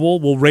absorbable,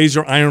 will raise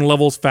your iron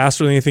levels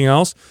faster than anything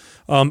else.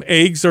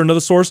 Eggs are another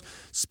source.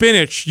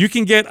 Spinach, you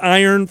can get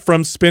iron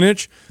from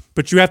spinach,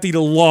 but you have to eat a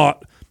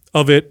lot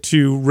of it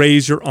to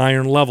raise your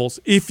iron levels.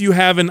 If you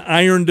have an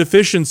iron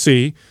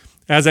deficiency,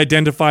 as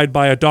identified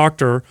by a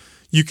doctor,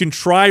 You can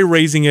try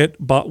raising it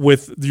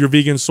with your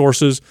vegan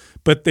sources,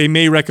 but they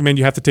may recommend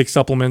you have to take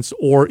supplements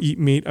or eat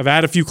meat. I've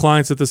had a few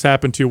clients that this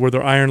happened to where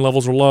their iron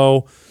levels are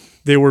low.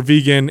 They were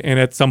vegan, and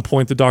at some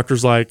point the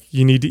doctor's like,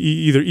 you need to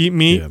either eat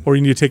meat or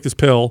you need to take this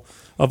pill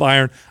of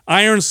iron.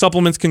 Iron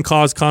supplements can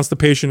cause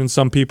constipation in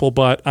some people,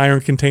 but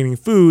iron-containing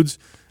foods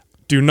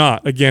do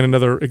not. Again,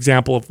 another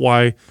example of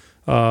why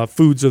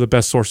foods are the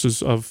best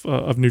sources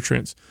of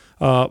nutrients.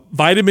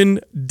 Vitamin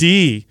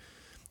D.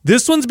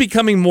 This one's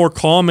becoming more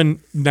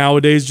common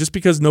nowadays just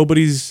because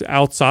nobody's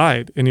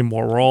outside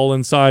anymore. We're all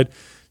inside.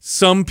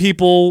 Some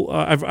people,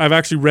 I've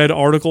actually read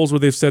articles where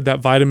they've said that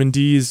vitamin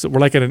D we're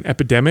like at an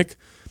epidemic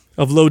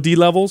of low D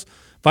levels.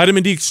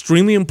 Vitamin D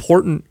extremely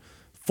important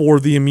for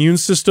the immune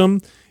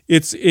system.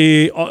 It's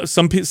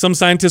some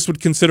scientists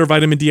would consider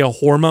vitamin D a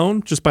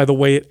hormone just by the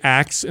way it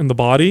acts in the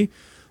body.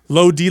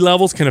 Low D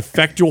levels can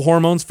affect your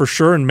hormones for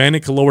sure. In men,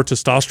 it can lower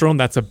testosterone.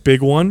 That's a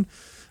big one.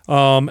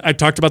 I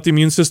talked about the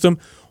immune system.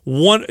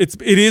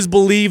 It is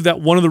believed that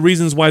one of the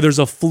reasons why there's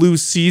a flu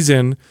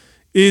season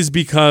is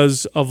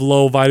because of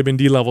low vitamin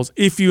D levels.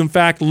 If you, in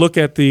fact, look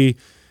at the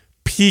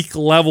peak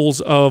levels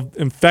of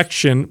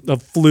infection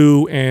of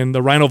flu and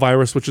the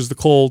rhinovirus, which is the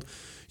cold,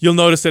 you'll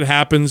notice it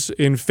happens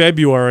in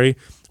February,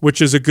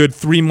 which is a good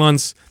 3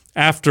 months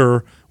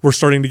after we're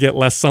starting to get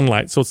less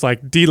sunlight. So it's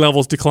like D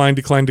levels decline.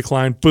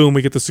 Boom,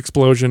 we get this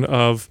explosion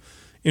of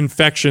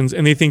infections.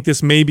 And they think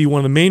this may be one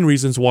of the main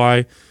reasons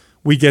why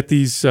we get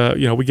these,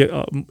 we get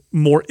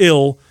more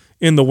ill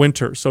in the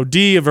winter. So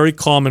D, a very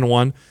common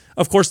one.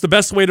 Of course, the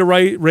best way to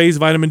raise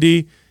vitamin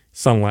D,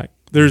 sunlight.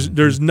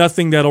 There's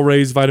nothing that'll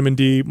raise vitamin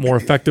D more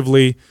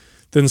effectively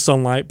than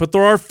sunlight. But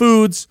there are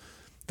foods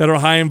that are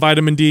high in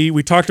vitamin D.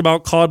 We talked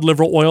about cod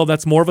liver oil.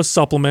 That's more of a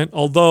supplement,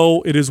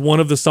 although it is one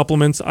of the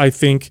supplements I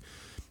think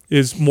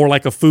is more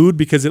like a food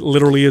because it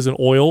literally is an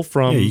oil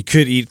from... Yeah, you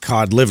could eat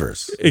cod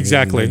livers.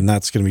 Exactly. And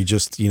that's going to be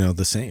just,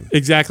 the same.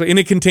 Exactly. And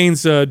it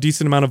contains a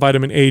decent amount of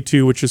vitamin A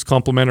too, which is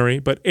complementary.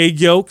 But egg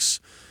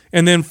yolks,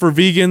 and then for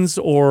vegans,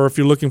 or if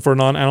you're looking for a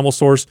non-animal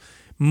source,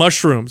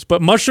 mushrooms.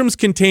 But mushrooms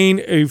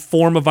contain a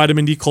form of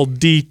vitamin D called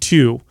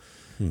D2.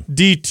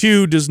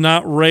 D2 does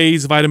not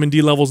raise vitamin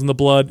D levels in the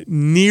blood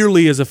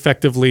nearly as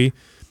effectively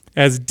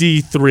as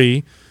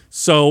D3.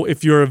 So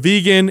if you're a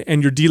vegan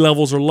and your D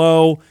levels are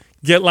low,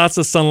 get lots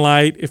of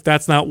sunlight. If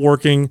that's not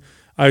working,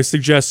 I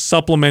suggest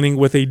supplementing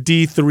with a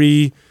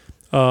D3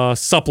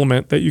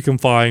 supplement that you can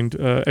find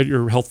at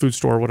your health food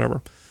store or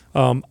whatever.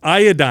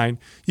 Iodine.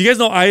 You guys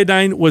know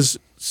iodine was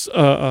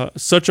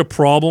such a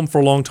problem for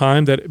a long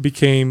time that it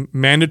became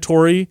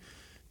mandatory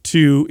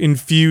to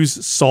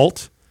infuse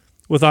salt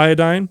with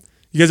iodine.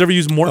 You guys ever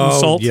use Morton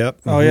salt?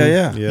 Yep. Oh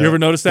yeah. You ever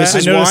notice that? I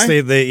noticed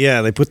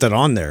they put that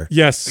on there.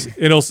 Yes,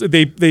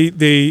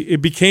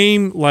 it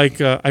became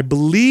like I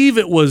believe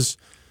it was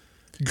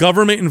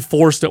government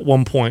enforced at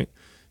one point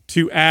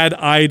to add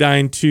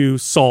iodine to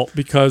salt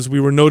because we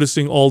were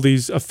noticing all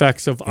these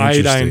effects of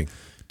iodine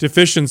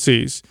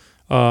deficiencies,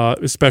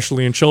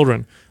 especially in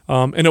children.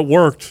 And it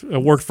worked.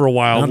 It worked for a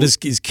while. Now,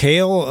 is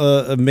kale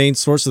a main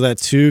source of that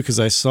too? Because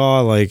I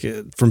saw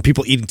from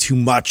people eating too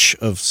much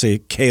of, say,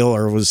 kale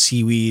or was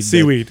seaweed.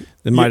 Seaweed.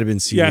 It might have been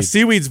seaweed. Yeah,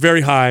 seaweed's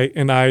very high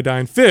in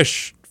iodine.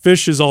 Fish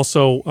is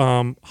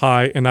also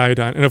high in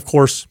iodine. And, of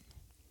course,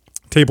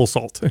 table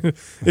salt.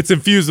 It's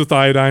infused with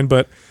iodine,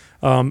 but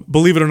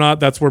believe it or not,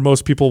 that's where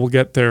most people will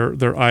get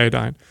their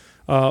iodine.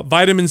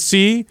 Vitamin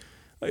C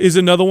is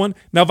another one.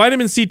 Now,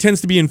 vitamin C tends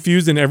to be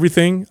infused in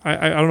everything.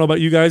 I don't know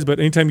about you guys,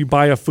 but anytime you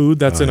buy a food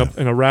that's in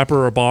a wrapper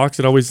or a box,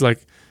 it always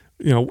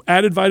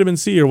added vitamin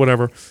C or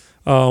whatever,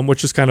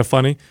 which is kind of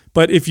funny.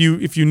 But if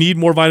you need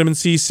more vitamin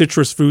C,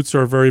 citrus fruits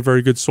are a very,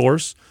 very good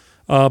source.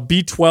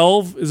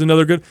 B12 is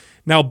another good.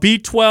 Now,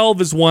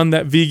 B12 is one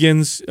that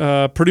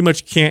vegans pretty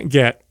much can't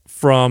get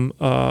from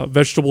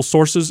vegetable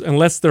sources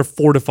unless they're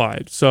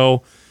fortified.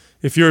 So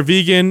if you're a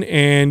vegan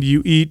and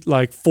you eat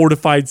like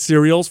fortified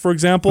cereals, for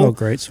example,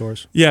 great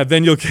source. Yeah,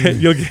 then you'll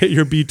get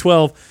your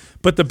B12.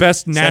 But the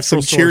best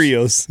natural source,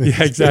 Cheerios.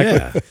 Yeah,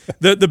 exactly.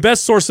 Yeah. The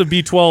best source of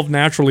B12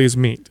 naturally is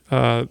meat.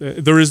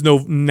 There is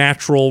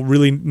no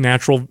really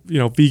natural,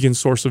 vegan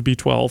source of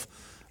B12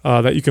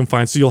 that you can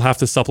find. So you'll have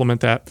to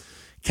supplement that.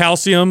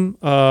 Calcium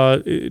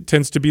it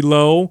tends to be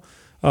low.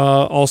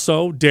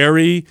 Also,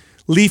 dairy,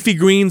 leafy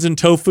greens, and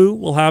tofu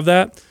will have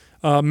that.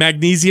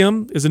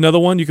 Magnesium is another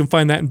one. You can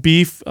find that in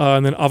beef,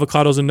 and then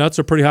avocados and nuts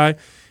are pretty high.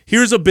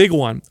 Here's a big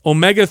one: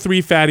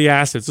 omega-3 fatty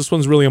acids. This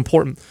one's really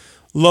important.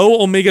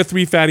 Low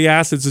omega-3 fatty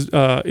acids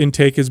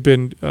intake has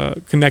been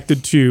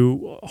connected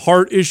to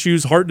heart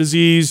issues, heart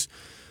disease,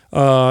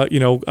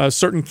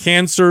 certain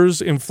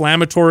cancers,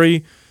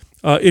 inflammatory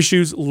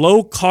issues,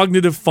 low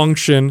cognitive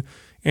function,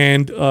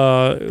 and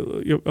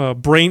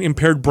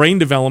impaired brain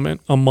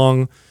development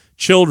among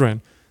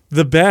children.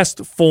 The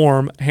best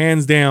form,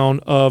 hands down,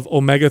 of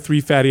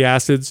omega-3 fatty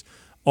acids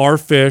are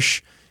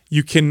fish.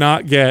 You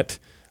cannot get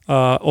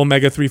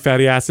omega-3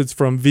 fatty acids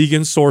from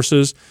vegan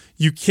sources.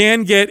 You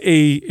can get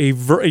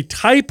a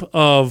type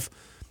of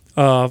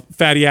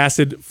fatty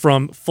acid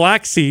from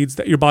flax seeds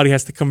that your body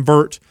has to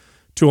convert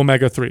to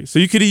omega-3. So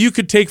you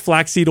could take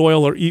flaxseed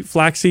oil or eat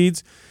flax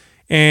seeds,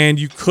 and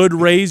you could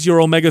raise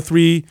your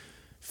omega-3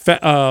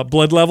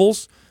 blood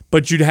levels,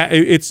 but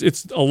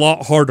it's a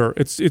lot harder.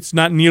 It's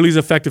not nearly as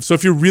effective. So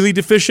if you're really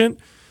deficient,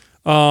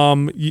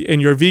 and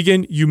you're a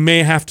vegan, you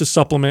may have to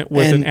supplement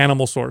with an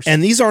animal source.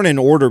 And these aren't in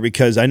order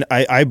because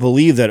I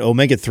believe that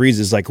omega-3s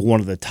is like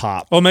one of the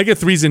top.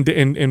 Omega-3s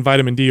and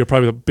vitamin D are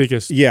probably the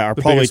biggest. Yeah, are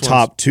probably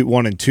top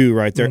 1 and 2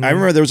 right there. Mm-hmm. I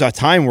remember there was a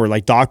time where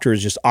like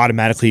doctors just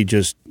automatically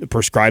just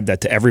prescribed that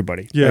to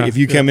everybody. Yeah, like if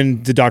you come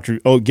in to doctor,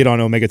 get on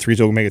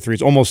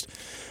omega-3s. Almost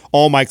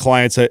all my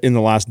clients in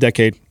the last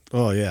decade.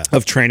 Oh yeah,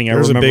 of training. There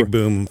was a big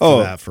boom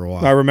for that for a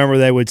while. I remember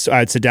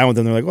I'd sit down with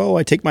them. They're like, "Oh,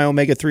 I take my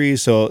omega-3."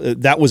 So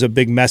that was a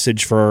big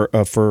message for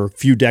a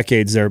few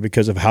decades there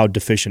because of how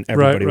deficient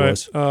everybody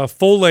was.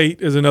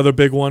 Folate is another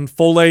big one.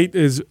 Folate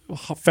is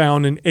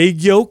found in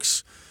egg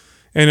yolks,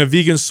 and a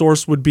vegan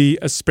source would be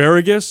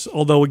asparagus.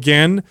 Although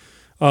again,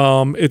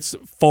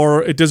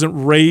 it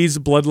doesn't raise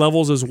blood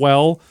levels as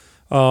well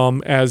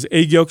as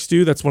egg yolks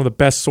do. That's one of the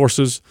best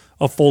sources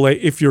of folate.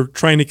 If you're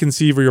trying to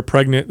conceive or you're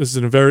pregnant, this is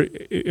a very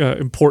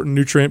important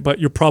nutrient, but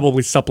you're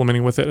probably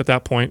supplementing with it at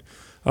that point,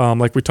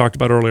 like we talked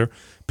about earlier.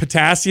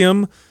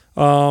 Potassium,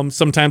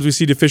 sometimes we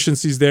see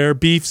deficiencies there.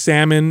 Beef,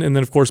 salmon, and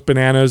then, of course,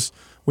 bananas.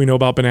 We know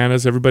about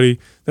bananas. Everybody,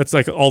 that's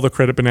like all the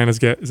credit bananas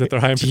get is that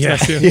they're high in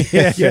potassium.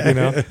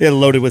 Yeah,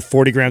 loaded with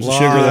 40 grams of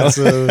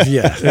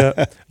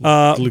sugar.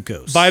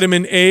 Glucose.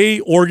 Vitamin A,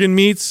 organ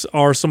meats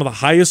are some of the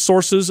highest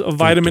sources of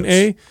vitamin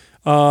A.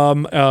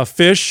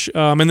 Fish,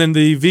 and then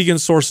the vegan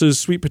sources,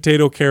 sweet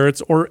potato,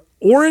 carrots, or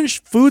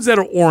orange foods that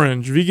are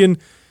orange. Vegan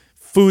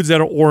foods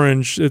that are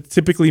orange, it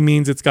typically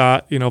means it's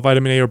got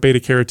vitamin A or beta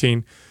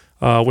carotene,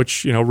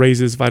 which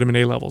raises vitamin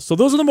A levels. So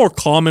those are the more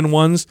common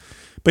ones.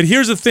 But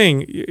here's the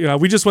thing: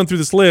 we just went through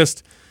this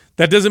list.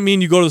 That doesn't mean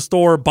you go to the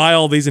store, buy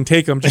all these, and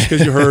take them just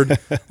because you heard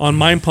on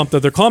Mind Pump that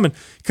they're common.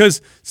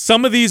 Because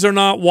some of these are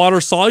not water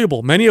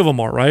soluble. Many of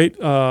them are, right?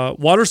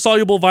 Water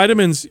soluble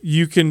vitamins,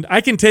 I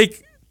can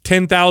take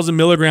 10,000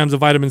 milligrams of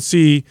vitamin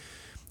C,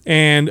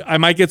 and I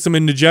might get some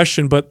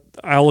indigestion, but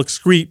I'll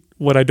excrete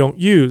what I don't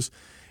use.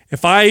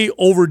 If I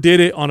overdid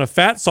it on a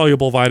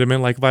fat-soluble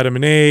vitamin like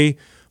vitamin A,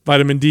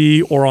 vitamin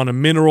D, or on a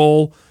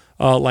mineral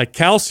like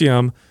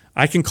calcium,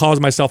 I can cause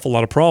myself a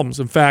lot of problems.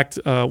 In fact,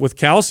 with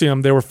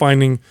calcium, they were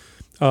finding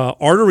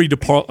artery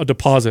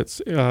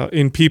deposits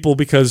in people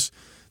because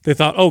they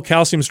thought,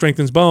 calcium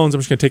strengthens bones. I'm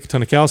just going to take a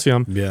ton of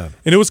calcium. Yeah,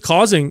 and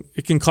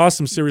it can cause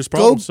some serious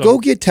problems. Go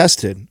get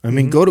tested. I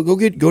mean, go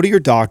to your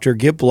doctor,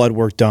 get blood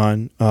work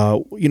done.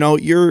 What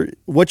you're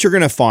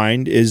going to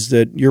find is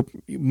that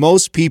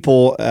most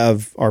people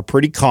are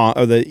pretty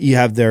that you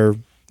have their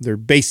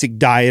basic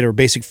diet or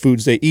basic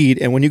foods they eat,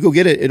 and when you go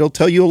get it, it'll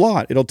tell you a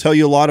lot. It'll tell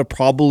you a lot of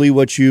probably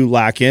what you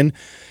lack in.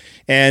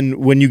 And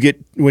when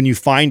you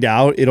find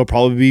out, it'll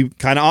probably be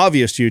kind of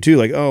obvious to you too.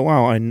 Like, oh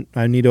wow,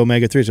 I need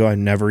omega-3, so I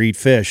never eat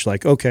fish.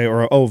 Like, okay,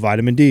 or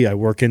vitamin D, I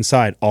work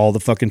inside all the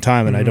fucking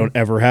time, and I don't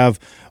ever have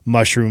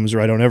mushrooms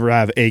or I don't ever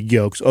have egg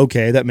yolks.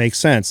 Okay, that makes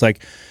sense.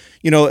 Like,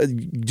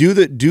 do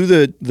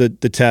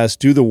the test,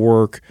 do the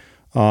work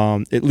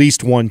at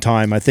least one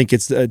time. I think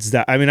it's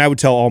that. I mean, I would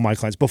tell all my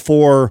clients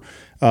before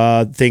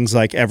things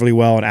like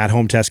Everlywell and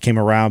at-home tests came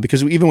around,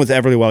 because even with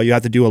Everlywell, you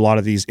have to do a lot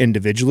of these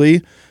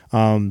individually.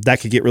 That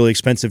could get really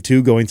expensive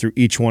too, going through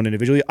each one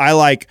individually.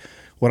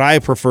 What I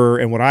prefer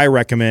and what I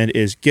recommend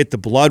is get the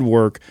blood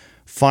work,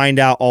 find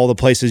out all the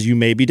places you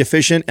may be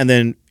deficient, and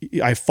then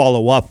I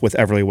follow up with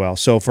Everlywell.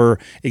 So for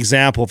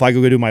example, if I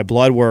go do my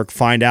blood work,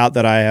 find out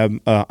that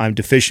I'm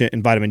deficient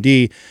in vitamin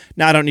D,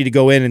 now I don't need to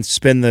go in and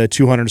spend the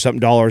 $200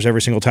 something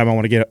every single time I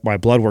want to get my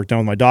blood work done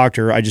with my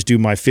doctor. I just do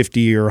my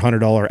 $50 or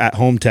 $100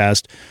 at-home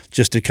test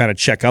just to kind of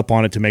check up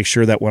on it to make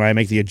sure that when I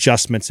make the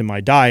adjustments in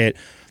my diet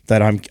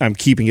that I'm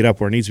keeping it up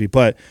where it needs to be.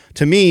 But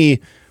to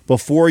me,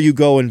 before you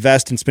go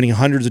invest in spending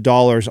hundreds of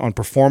dollars on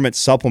performance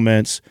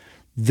supplements,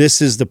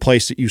 this is the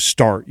place that you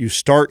start. You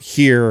start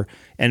here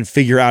and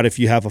figure out if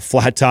you have a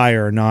flat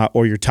tire or not,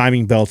 or your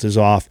timing belt is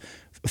off.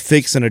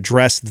 Fix and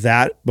address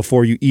that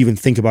before you even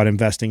think about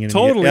investing in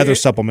any other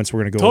supplements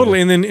we're going to go over.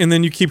 And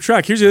then you keep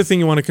track. Here's the other thing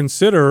you want to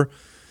consider.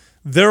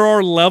 There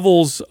are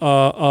levels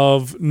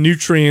of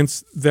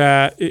nutrients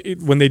that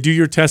when they do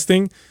your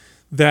testing,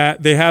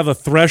 that they have a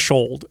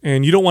threshold,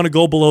 and you don't want to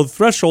go below the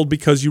threshold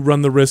because you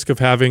run the risk of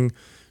having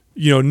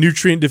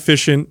nutrient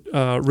deficient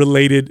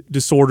related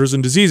disorders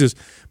and diseases.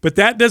 But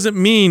that doesn't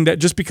mean that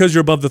just because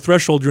you're above the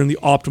threshold, you're in the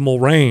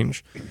optimal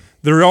range.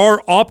 There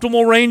are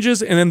optimal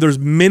ranges, and then there's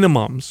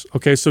minimums.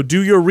 Okay, so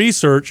do your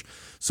research.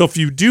 So if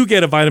you do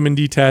get a vitamin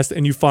D test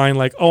and you find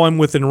like, I'm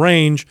within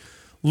range,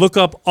 look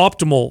up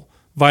optimal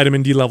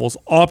vitamin D levels,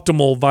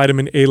 optimal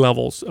vitamin A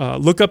levels.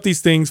 Look up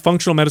these things,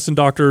 functional medicine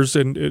doctors,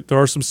 and there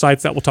are some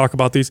sites that will talk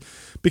about these,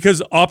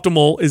 because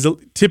optimal is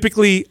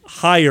typically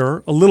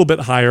higher, a little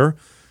bit higher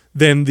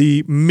than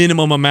the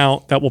minimum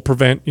amount that will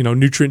prevent,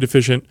 nutrient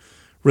deficient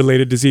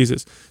related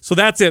diseases. So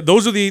that's it.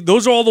 Those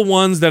are all the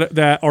ones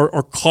that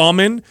are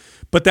common,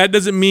 but that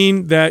doesn't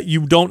mean that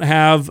you don't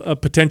have a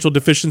potential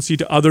deficiency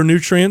to other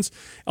nutrients.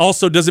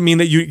 Also doesn't mean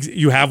that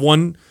you have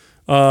one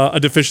a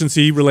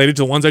deficiency related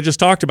to the ones I just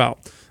talked about.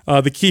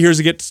 The key here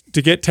is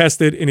to get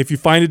tested, and if you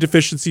find a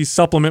deficiency,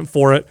 supplement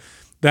for it.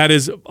 That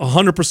is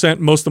 100%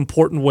 most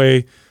important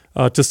way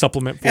to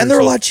supplement for and yourself. They're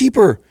a lot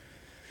cheaper.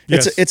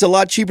 Yes. It's a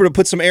lot cheaper to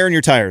put some air in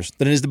your tires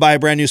than it is to buy a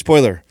brand new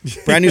spoiler.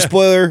 Brand new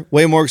spoiler,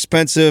 way more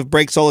expensive,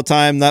 breaks all the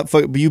time.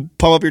 You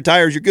pump up your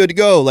tires, you're good to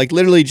go. Like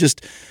literally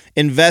just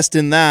invest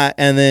in that,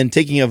 and then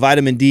taking a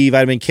vitamin D,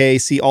 vitamin K,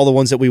 C, all the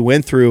ones that we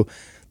went through.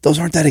 Those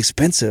aren't that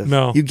expensive.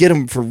 No. You get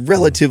them for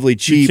relatively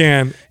cheap. You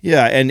can.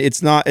 Yeah, and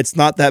it's not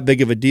that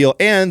big of a deal.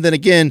 And then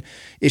again,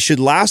 it should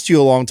last you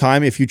a long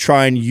time if you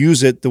try and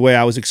use it the way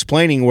I was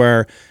explaining,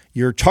 where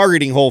you're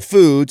targeting whole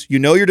foods. You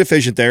know you're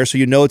deficient there, so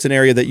you know it's an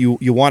area that you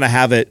want to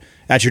have it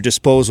at your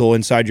disposal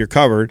inside your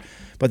cupboard.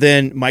 But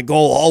then my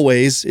goal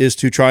always is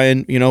to try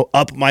and,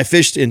 up my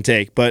fish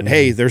intake. But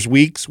hey, there's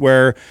weeks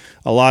where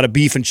a lot of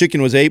beef and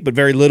chicken was ate, but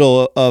very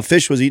little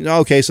fish was eaten.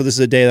 Okay, so this is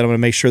a day that I'm going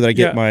to make sure that I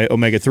get my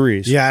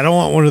omega-3s. Yeah, I don't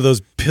want one of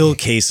those pill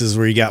cases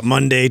where you got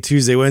Monday,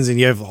 Tuesday, Wednesday, and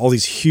you have all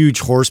these huge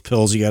horse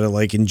pills you got to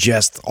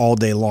ingest all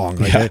day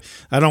long.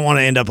 I don't want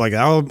to end up like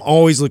that. I'm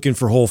always looking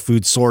for whole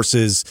food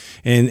sources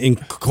and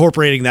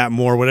incorporating that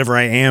more, whatever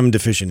I am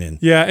deficient in.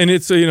 Yeah, and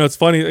it's it's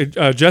funny.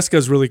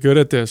 Jessica's really good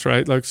at this,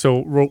 right? So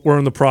we're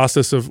in the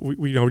process of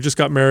we just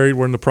got married.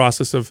 We're in the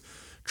process of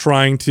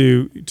trying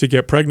to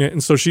get pregnant,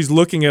 and so she's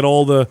looking at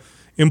all the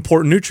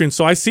important nutrients.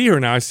 So I see her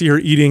now. I see her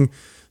eating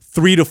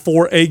 3 to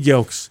 4 egg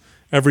yolks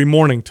every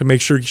morning to make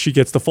sure she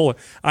gets the full.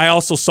 I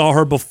also saw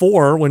her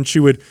before when she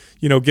would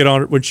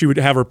when she would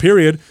have her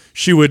period.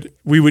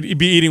 We would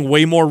be eating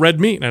way more red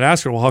meat, and I'd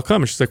ask her, well, how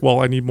come? And she's like, well,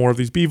 I need more of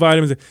these B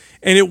vitamins,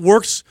 and it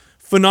works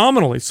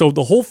phenomenally. So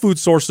the whole food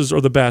sources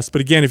are the best.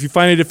 But again, if you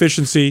find a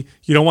deficiency,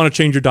 you don't want to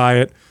change your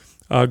diet.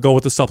 Go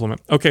with the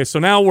supplement. Okay, so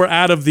now we're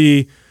out of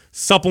the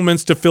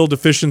supplements to fill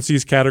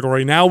deficiencies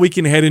category. Now we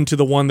can head into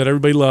the one that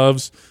everybody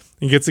loves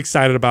and gets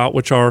excited about,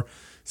 which are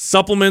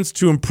supplements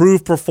to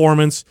improve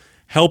performance,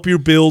 help you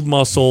build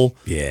muscle,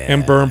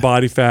 and burn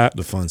body fat.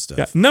 The fun stuff.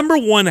 Yeah. Number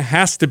one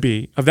has to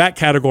be, of that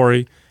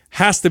category,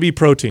 has to be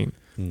protein.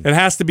 It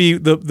has to be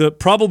the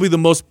probably the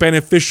most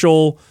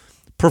beneficial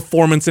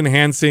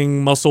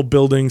performance-enhancing,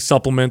 muscle-building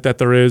supplement that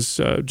there is,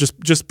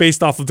 just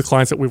based off of the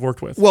clients that we've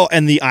worked with. Well,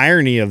 and the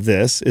irony of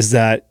this is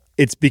that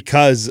it's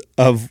because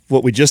of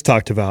what we just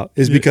talked about,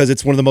 because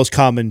it's one of the most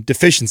common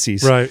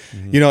deficiencies. Right.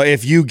 Mm-hmm.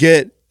 If you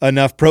get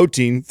enough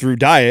protein through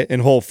diet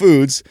and whole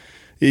foods,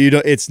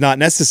 it's not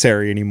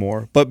necessary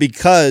anymore. But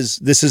because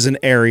this is an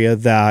area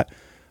that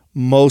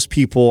most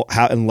people,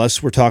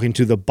 unless we're talking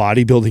to the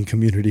bodybuilding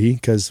community,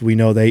 because we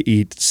know they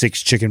eat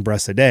 6 chicken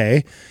breasts a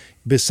day,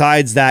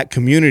 besides that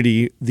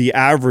community, the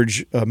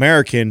average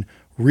American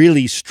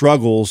really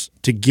struggles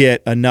to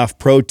get enough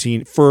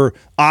protein for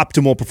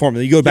optimal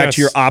performance. You go back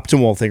to your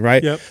optimal thing,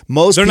 right? Yep.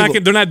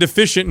 They're not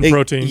deficient in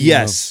protein.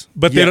 Yes,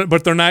 but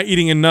they're not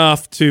eating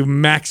enough to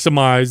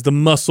maximize the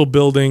muscle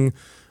building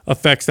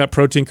effects that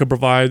protein could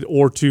provide,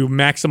 or to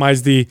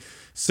maximize the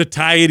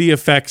satiety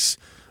effects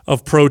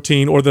of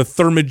protein or the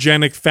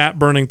thermogenic fat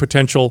burning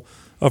potential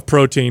of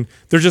protein.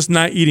 They're just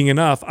not eating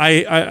enough.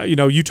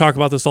 You talk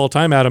about this all the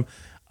time, Adam.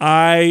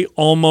 I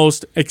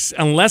almost,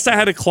 unless I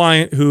had a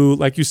client who,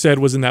 like you said,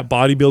 was in that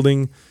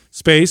bodybuilding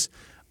space,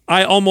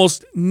 I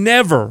almost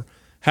never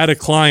had a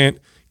client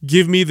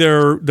give me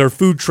their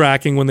food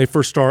tracking when they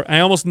first start. I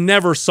almost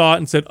never saw it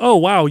and said, "Oh,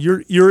 wow,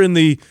 you're in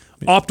the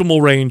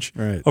optimal range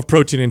of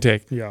protein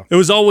intake." Yeah. It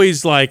was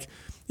always like,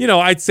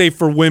 I'd say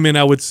for women,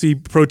 I would see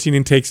protein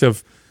intakes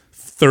of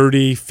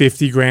 30,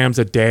 50 grams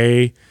a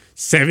day,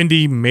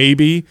 70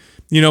 maybe.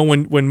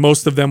 When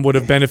most of them would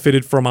have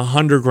benefited from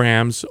 100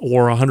 grams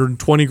or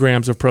 120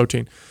 grams of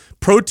protein.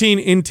 Protein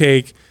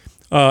intake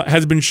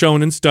has been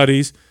shown in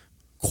studies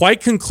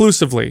quite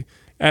conclusively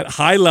at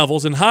high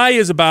levels, and high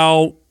is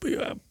about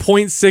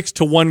 0.6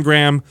 to 1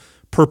 gram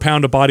per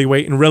pound of body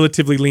weight in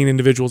relatively lean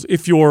individuals.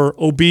 If you're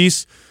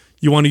obese,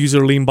 you want to use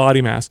your lean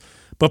body mass.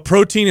 But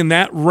protein in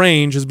that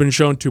range has been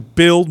shown to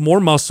build more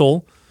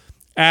muscle,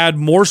 add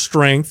more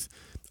strength,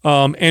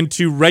 and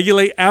to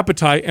regulate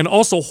appetite, and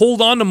also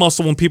hold on to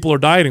muscle when people are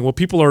dieting. When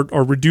people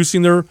are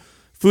reducing their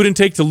food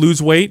intake to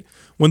lose weight,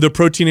 when their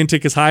protein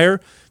intake is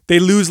higher, they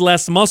lose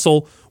less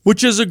muscle,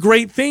 which is a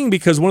great thing,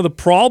 because one of the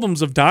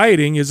problems of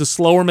dieting is a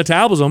slower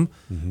metabolism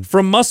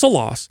from muscle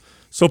loss.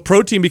 So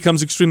protein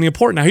becomes extremely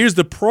important. Now, here's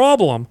the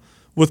problem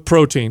with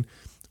protein.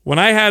 When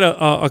I had a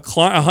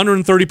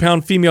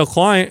 130-pound female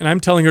client, and I'm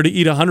telling her to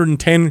eat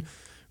 110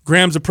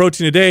 grams of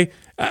protein a day,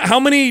 how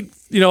many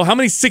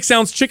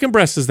 6-ounce chicken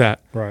breasts is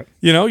that? Right.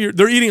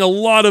 They're eating a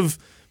lot of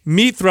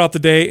meat throughout the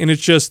day, and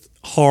it's just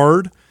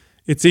hard.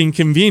 It's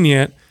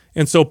inconvenient.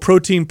 And so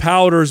protein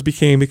powders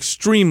became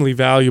extremely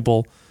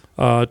valuable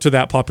to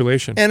that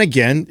population. And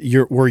again,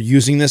 we're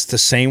using this the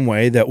same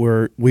way that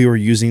we were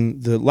using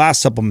the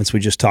last supplements we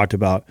just talked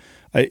about.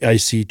 I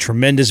see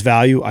tremendous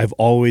value. I've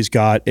always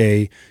got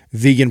a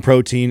vegan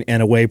protein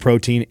and a whey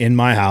protein in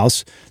my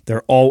house.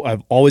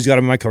 I've always got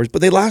them in my cupboards,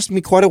 but they last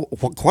me quite a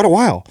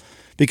while.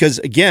 Because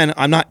again,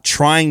 I'm not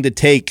trying to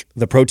take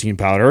the protein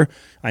powder.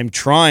 I'm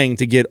trying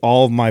to get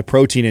all of my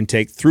protein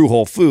intake through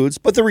Whole Foods.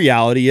 But the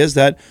reality is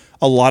that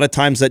a lot of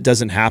times that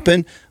doesn't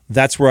happen.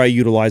 That's where I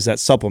utilize that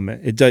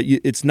supplement.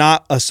 It's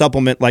not a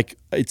supplement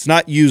it's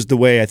not used the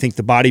way I think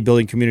the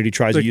bodybuilding community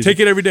tries to use it. Take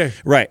it every day.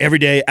 Right. Every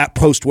day at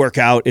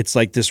post-workout, it's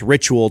like this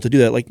ritual to do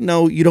that. Like,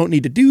 no, you don't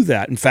need to do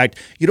that. In fact,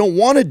 you don't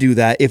want to do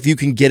that if you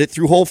can get it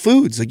through Whole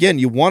Foods. Again,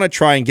 you want to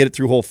try and get it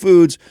through Whole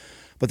Foods,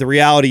 but the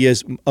reality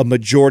is a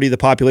majority of the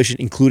population,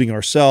 including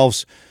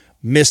ourselves,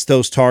 miss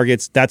those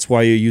targets. That's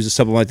why you use a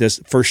supplement like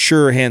this. For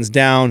sure, hands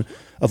down,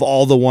 of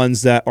all the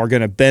ones that are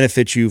going to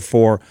benefit you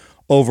for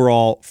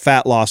overall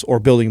fat loss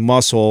or building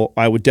muscle,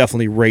 I would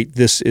definitely rate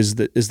this is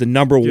the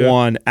number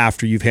one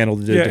after you've handled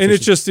the deficiency. And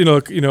it's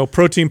just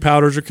protein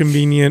powders are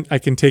convenient. I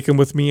can take them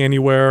with me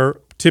anywhere.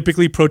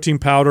 Typically, protein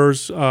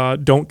powders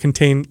don't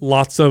contain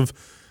lots of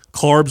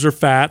carbs or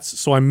fats,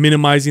 so I'm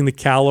minimizing the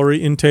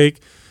calorie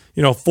intake.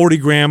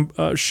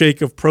 40-gram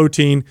shake of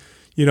protein,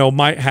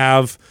 might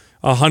have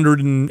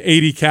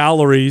 180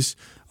 calories.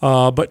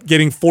 But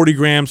getting 40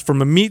 grams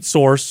from a meat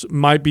source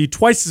might be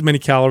twice as many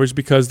calories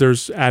because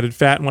there's added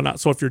fat and whatnot.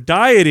 So if you're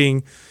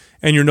dieting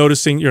and you're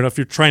noticing, if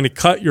you're trying to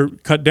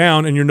cut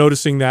down and you're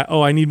noticing that,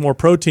 I need more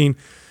protein,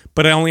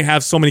 but I only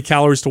have so many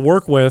calories to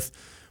work with,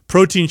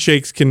 protein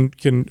shakes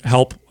can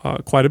help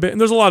quite a bit.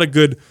 And there's a lot of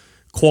good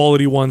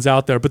quality ones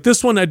out there. But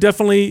this one, I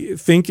definitely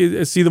think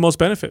see the most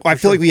benefit. I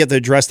feel like we have to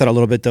address that a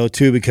little bit though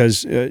too,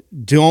 because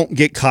don't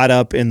get caught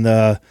up in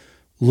the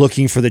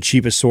looking for the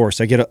cheapest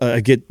source. I get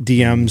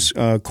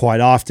DMs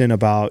quite often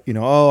about,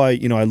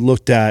 I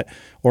looked at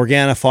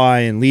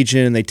Organifi and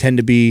Legion, and they tend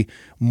to be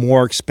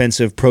more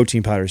expensive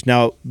protein powders.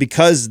 Now,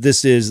 because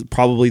this is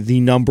probably the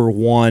number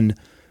one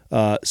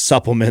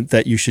supplement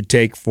that you should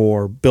take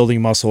for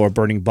building muscle or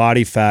burning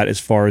body fat, as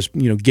far as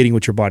getting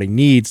what your body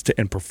needs to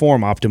and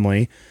perform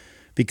optimally.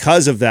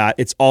 Because of that,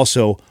 it's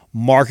also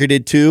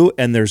marketed to,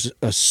 and there's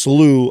a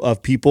slew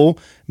of people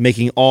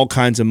making all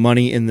kinds of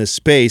money in this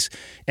space.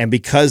 And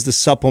because the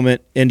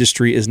supplement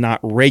industry is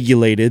not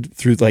regulated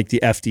through like the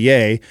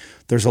FDA,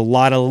 there's a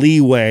lot of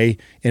leeway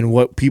in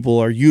what people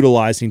are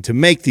utilizing to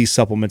make these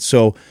supplements.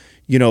 So,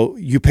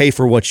 you pay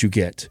for what you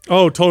get.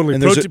 Oh, totally.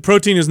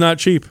 Protein is not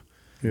cheap.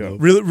 Yeah.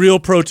 Real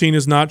protein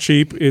is not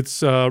cheap.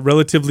 It's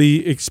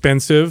relatively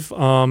expensive.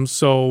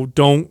 So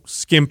don't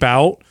skimp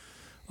out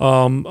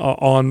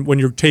on when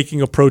you're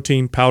taking a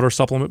protein powder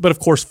supplement. But of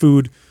course,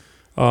 food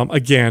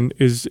again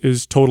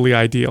is totally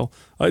ideal.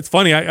 It's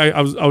funny.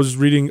 I was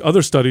reading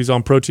other studies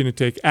on protein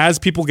intake. As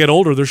people get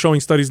older, they're showing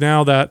studies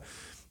now that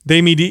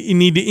they need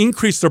to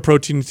increase their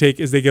protein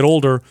intake as they get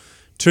older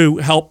to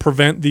help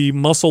prevent the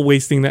muscle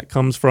wasting that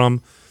comes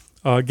from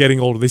getting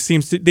older. They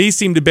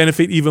seem to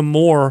benefit even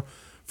more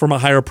from a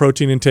higher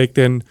protein intake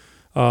than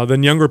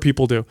younger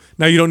people do.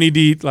 Now, you don't need to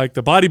eat like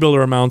the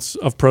bodybuilder amounts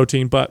of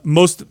protein, but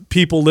most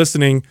people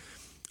listening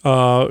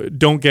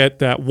don't get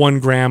that 1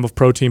 gram of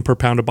protein per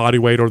pound of body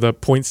weight, or the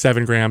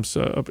 0.7 grams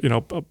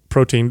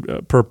protein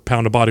per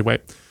pound of body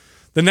weight.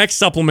 The next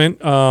supplement,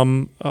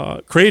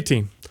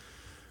 creatine.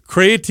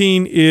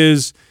 Creatine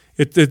is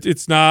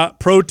it's not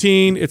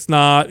protein. It's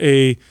not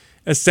a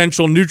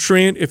essential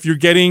nutrient. If you're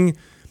getting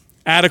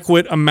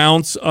adequate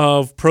amounts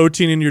of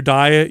protein in your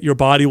diet, your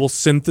body will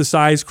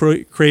synthesize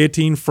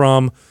creatine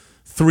from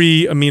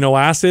 3 amino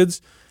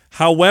acids.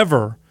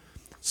 However,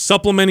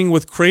 supplementing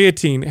with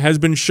creatine has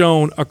been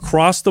shown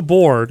across the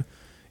board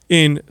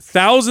in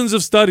thousands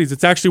of studies.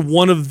 It's actually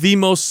one of the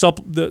most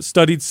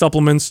studied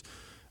supplements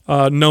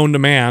known to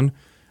man.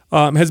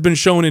 Has been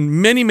shown in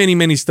many, many,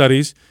 many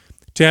studies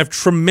to have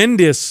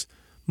tremendous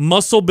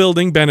muscle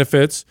building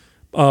benefits,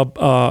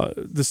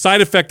 the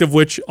side effect of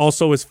which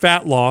also is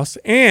fat loss,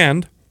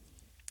 and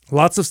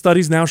lots of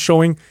studies now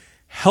showing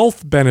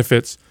health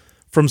benefits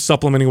from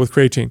supplementing with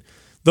creatine.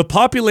 The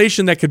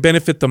population that could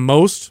benefit the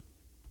most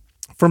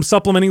from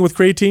supplementing with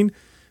creatine,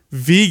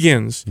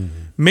 vegans,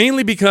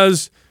 mainly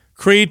because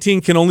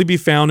creatine can only be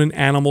found in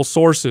animal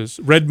sources,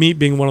 red meat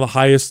being one of the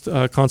highest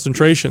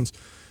concentrations.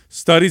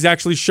 Studies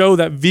actually show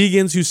that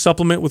vegans who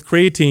supplement with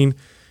creatine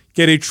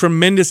get a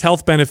tremendous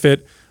health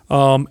benefit,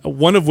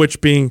 one of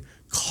which being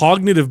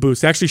cognitive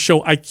boost. They actually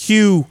show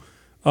IQ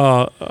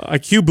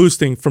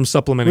boosting from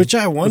supplementing. Which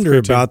I wonder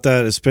about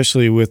that,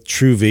 especially with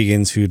true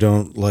vegans who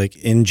don't like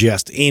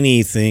ingest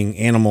anything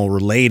animal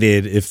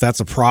related. If that's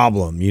a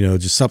problem,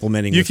 just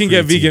supplementing. You can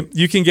get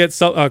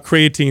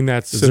creatine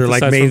that's is there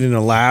like made in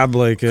a lab,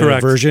 like a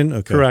version?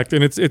 Okay. Correct,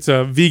 and it's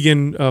a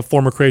vegan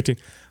form of creatine.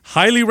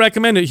 Highly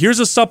recommend it. Here's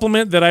a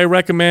supplement that I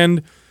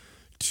recommend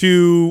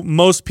to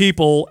most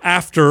people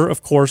after,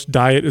 of course,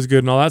 diet is good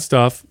and all that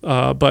stuff.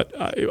 But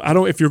I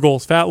don't. If your goal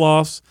is fat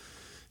loss,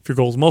 if your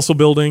goal is muscle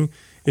building,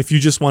 if you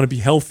just want to be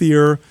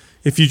healthier,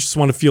 if you just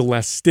want to feel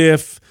less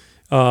stiff,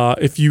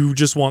 if you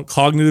just want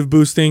cognitive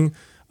boosting,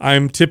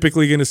 I'm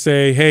typically going to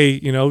say, hey,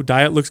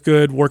 diet looks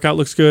good, workout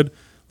looks good.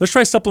 Let's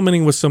try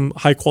supplementing with some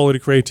high quality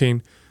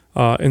creatine.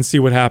 and see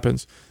what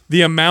happens.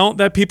 The amount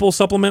that people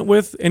supplement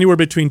with, anywhere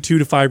between 2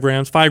 to 5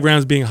 grams. 5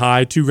 grams being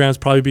high, 2 grams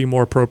probably being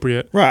more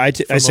appropriate. Right.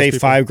 I say people.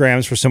 5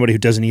 grams for somebody who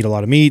doesn't eat a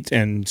lot of meat,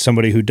 and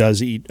somebody who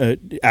does eat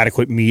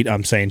adequate meat,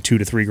 I'm saying 2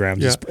 to 3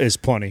 grams is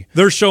plenty.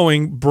 They're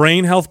showing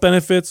brain health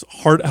benefits,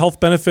 heart health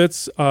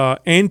benefits,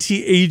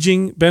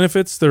 anti-aging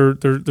benefits.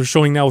 They're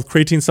showing now with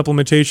creatine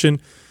supplementation,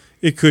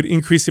 it could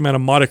increase the amount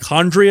of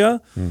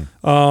mitochondria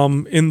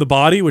in the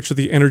body, which are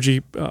the energy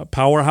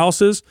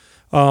powerhouses.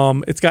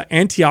 It's got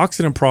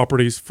antioxidant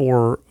properties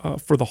for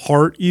the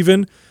heart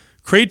even.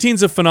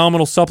 Creatine's a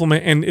phenomenal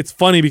supplement, and it's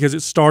funny because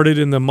it started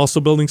in the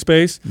muscle building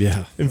space.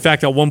 Yeah. In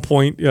fact, at one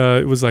point,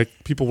 it was like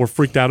people were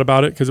freaked out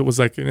about it because it was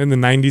like in the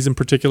 90s in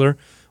particular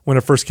when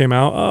it first came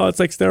out. Oh, it's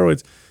like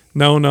steroids.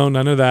 No,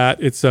 none of that.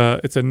 It's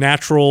a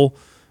natural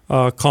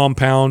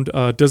compound.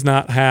 Does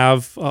not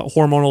have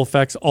hormonal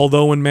effects,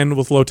 although in men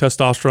with low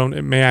testosterone,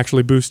 it may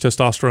actually boost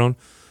testosterone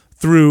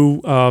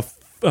through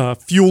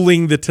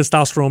fueling the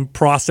testosterone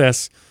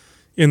process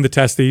in the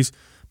testes.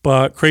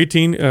 But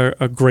creatine,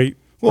 a great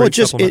Well, great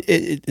supplement.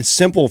 it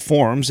simple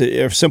form,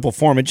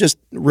 it just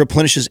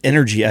replenishes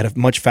energy at a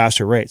much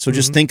faster rate. So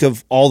just think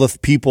of all the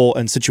people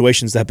and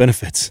situations that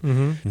benefits.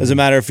 Doesn't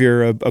matter if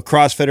you're a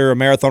CrossFitter, a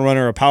marathon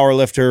runner, a power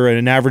lifter, and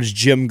an average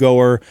gym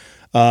goer.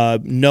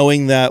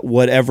 Knowing that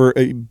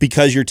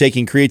because you're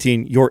taking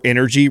creatine, your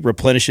energy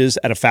replenishes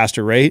at a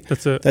faster rate.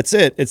 That's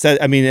it. It's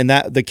that. I mean, and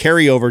that the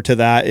carryover to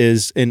that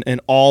is in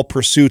all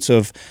pursuits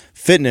of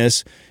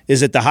fitness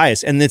is at the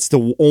highest, and it's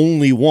the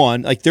only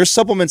one. Like there's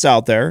supplements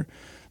out there,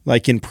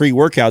 like in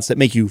pre-workouts that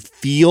make you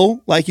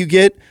feel like you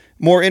get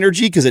more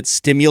energy because it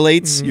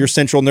stimulates your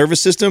central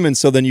nervous system, and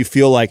so then you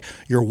feel like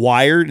you're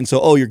wired, and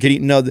so you're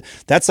getting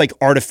that's like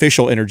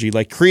artificial energy.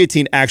 Like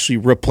creatine actually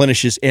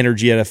replenishes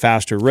energy at a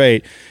faster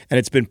rate, and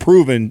it's been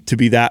proven to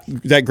be that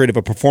great of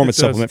a performance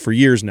supplement for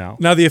years now.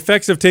 Now, the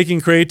effects of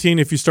taking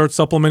creatine, if you start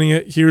supplementing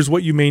it, here's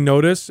what you may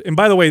notice. And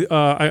by the way,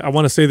 I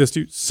want to say this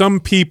too. Some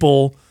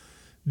people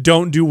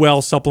don't do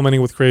well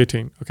supplementing with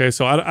creatine. Okay,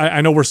 so I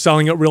know we're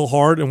selling it real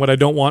hard, and what I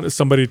don't want is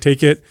somebody to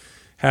take it,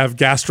 have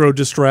gastro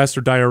distress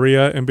or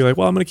diarrhea, and be like,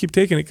 well, I'm going to keep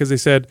taking it because they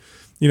said,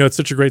 it's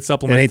such a great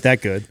supplement. It ain't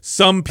that good.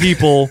 Some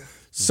people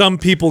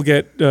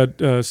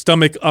get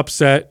stomach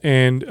upset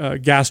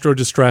and gastro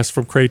distress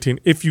from creatine.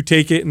 If you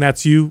take it and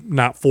that's you,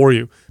 not for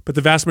you. But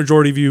the vast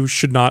majority of you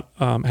should not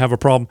have a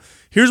problem.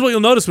 Here's what you'll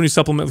notice when you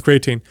supplement with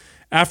creatine.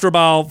 After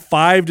about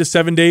 5 to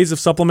 7 days of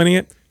supplementing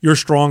it, you're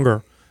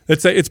stronger.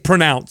 It's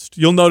pronounced.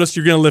 You'll notice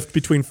you're going to lift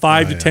between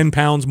 5 to 10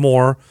 pounds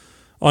more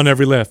on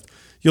every lift.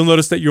 You'll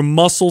notice that your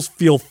muscles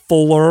feel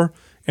fuller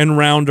and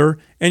rounder.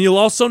 And you'll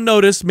also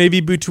notice maybe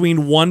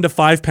between 1 to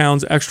 5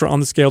 pounds extra on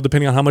the scale,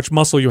 depending on how much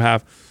muscle you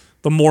have.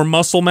 The more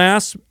muscle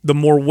mass, the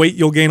more weight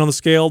you'll gain on the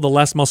scale. The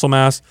less muscle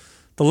mass,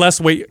 the less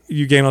weight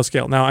you gain on the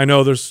scale. Now, I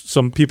know there's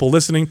some people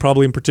listening,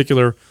 probably in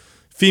particular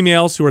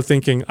females, who are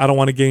thinking, I don't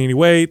want to gain any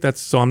weight,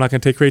 so I'm not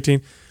going to take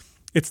creatine.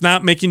 It's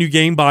not making you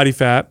gain body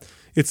fat.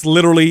 It's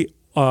literally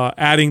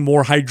adding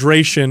more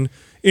hydration,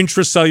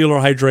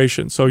 intracellular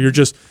hydration. So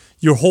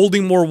you're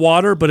holding more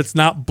water, but it's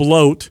not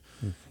bloat.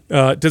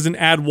 It doesn't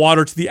add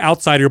water to the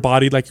outside of your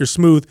body like you're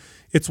smooth.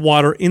 It's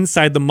water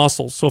inside the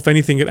muscles. So if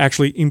anything, it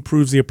actually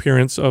improves the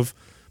appearance of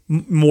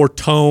more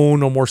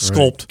tone or more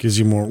sculpt. Right. Gives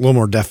you a little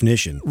more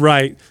definition.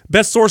 Right.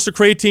 Best source of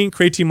creatine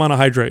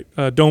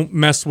monohydrate. Don't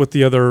mess with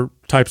the other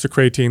types of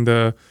creatine,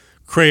 the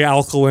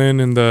Cray-alkaline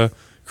and the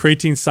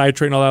creatine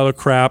citrate and all that other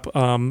crap.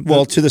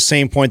 To the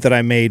same point that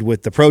I made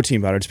with the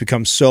protein powder, it's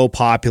become so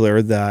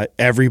popular that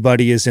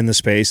everybody is in the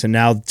space, and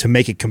now to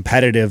make it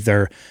competitive,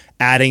 they're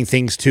adding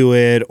things to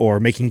it or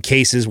making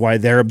cases why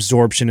their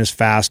absorption is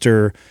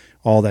faster,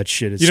 all that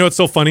shit. It's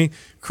so funny?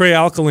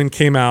 Cray-alkaline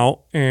came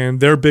out, and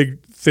their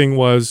big thing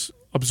was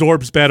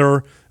absorbs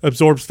better,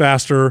 absorbs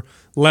faster,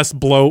 less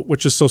bloat,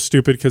 which is so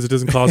stupid because it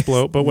doesn't cause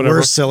bloat, but whatever.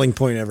 Worst selling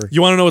point ever.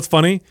 You want to know what's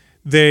funny?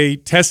 They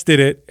tested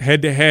it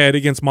head-to-head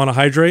against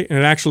monohydrate,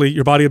 and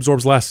your body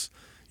absorbs less.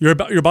 Your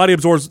body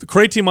absorbs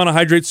creatine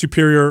monohydrate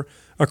superior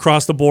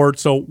across the board.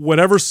 So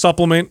whatever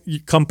supplement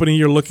company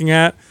you're looking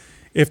at,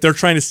 if they're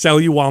trying to sell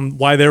you on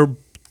why their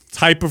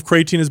type of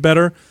creatine is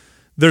better,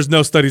 there's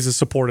no studies to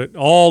support it.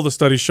 All the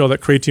studies show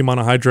that creatine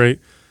monohydrate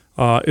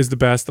is the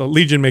best.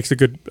 Legion makes a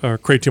good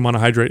creatine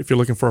monohydrate if you're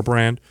looking for a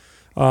brand.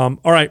 All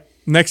right,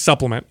 next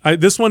supplement.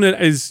 This one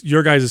is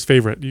your guys'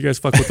 favorite. You guys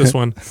fuck with this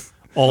one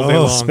all day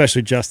long.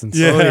 Especially Justin's.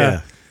 Yeah. Oh,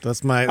 yeah.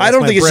 That's my. I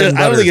don't think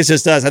it's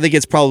just us. I think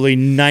it's probably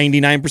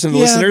 99% of the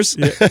listeners.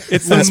 Yeah.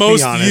 It's the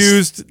most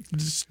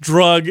used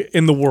drug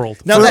in the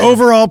world. Now, for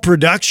overall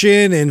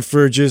production and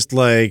for just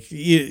like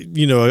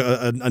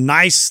a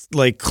nice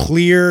like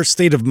clear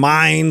state of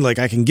mind, like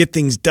I can get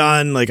things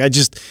done. Like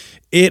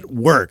it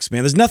works,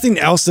 man. There's nothing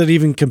else that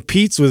even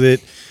competes with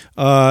it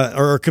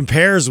or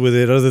compares with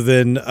it other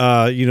than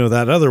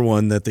that other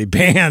one that they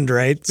banned,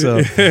 right?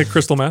 So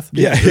crystal meth.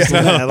 Yeah.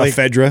 Like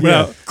ephedra.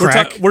 Yeah.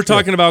 We're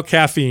talking about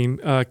caffeine.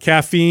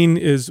 Caffeine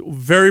is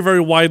very, very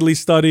widely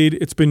studied.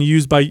 It's been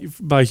used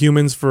by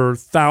humans for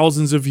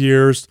thousands of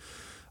years.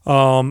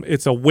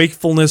 It's a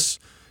wakefulness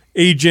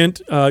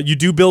agent. You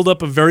do build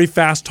up a very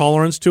fast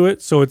tolerance to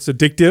it, so it's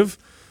addictive.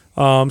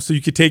 So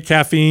you could take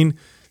caffeine.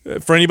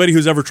 For anybody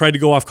who's ever tried to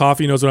go off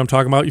coffee knows what I'm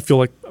talking about. You feel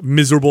like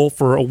miserable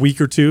for a week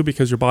or two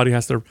because your body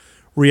has to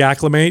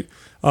reacclimate.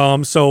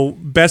 So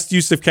best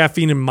use of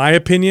caffeine, in my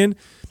opinion,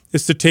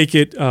 is to take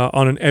it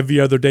on an every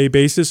other day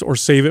basis or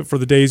save it for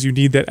the days you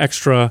need that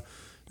extra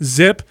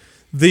zip.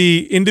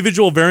 The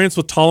individual variance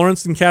with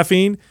tolerance in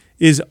caffeine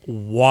is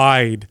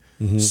wide,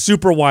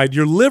 super wide.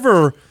 Your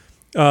liver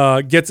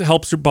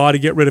helps your body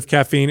get rid of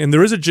caffeine, and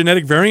there is a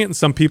genetic variant in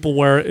some people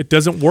where it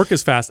doesn't work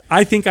as fast.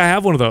 I think I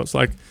have one of those.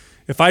 Like,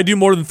 if I do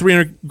more than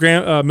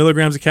 300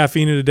 milligrams of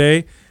caffeine in a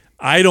day,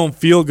 I don't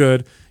feel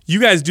good. You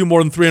guys do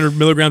more than 300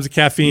 milligrams of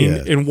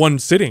caffeine in one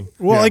sitting.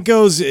 Well,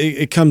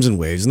 it comes in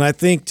waves. And I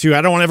think, too,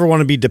 I don't ever want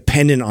to be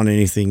dependent on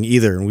anything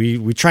either. And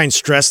we try and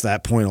stress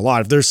that point a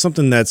lot. If there's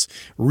something that's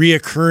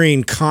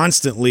reoccurring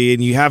constantly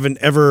and you haven't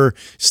ever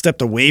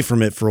stepped away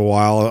from it for a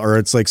while, or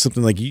it's like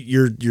something like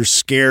you're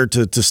scared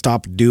to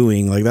stop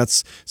doing, like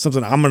that's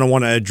something I'm going to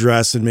want to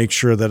address and make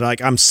sure that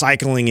like I'm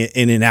cycling it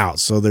in and out.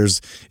 So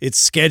it's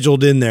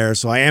scheduled in there.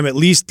 So I am at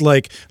least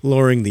like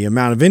lowering the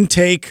amount of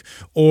intake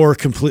or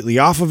completely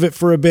off of it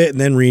for a bit and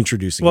then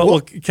reintroducing it. Well,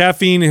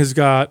 caffeine has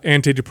got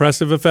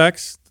antidepressive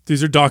effects.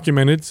 These are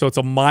documented. So it's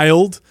a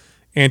mild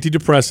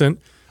antidepressant.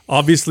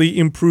 Obviously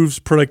improves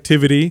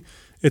productivity.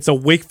 It's a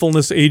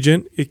wakefulness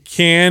agent. It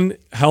can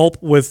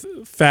help with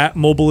fat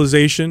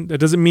mobilization. That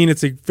doesn't mean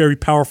it's a very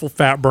powerful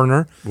fat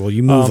burner. Well,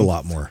 you move a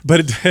lot more.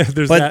 But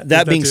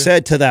that being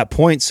said, to that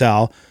point,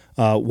 Sal,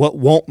 what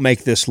won't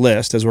make this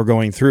list as we're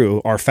going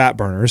through are fat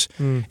burners.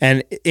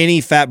 And any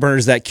fat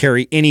burners that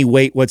carry any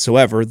weight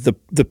whatsoever, the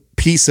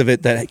piece of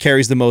it that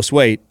carries the most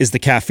weight is the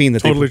caffeine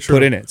that they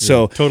put in it.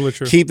 So totally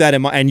true. Keep that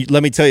in mind. And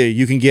let me tell you,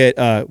 you can get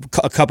a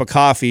cup of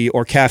coffee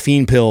or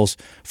caffeine pills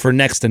for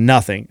next to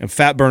nothing. And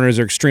fat burners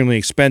are extremely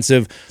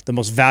expensive. The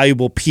most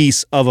valuable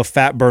piece of a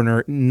fat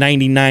burner,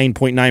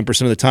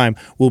 99.9% of the time,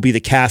 will be the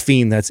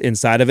caffeine that's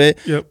inside of it.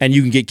 Yep. And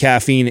you can get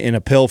caffeine in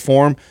a pill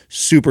form,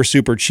 super,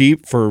 super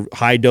cheap for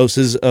high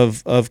doses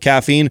of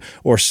caffeine,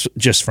 or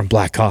just from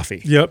black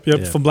coffee. Yep.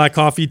 From black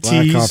coffee,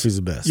 teas. Black coffee's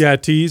the best. Yeah,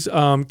 teas.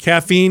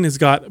 Caffeine has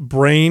got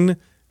brain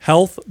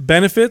health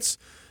benefits.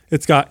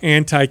 It's got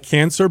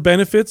anti-cancer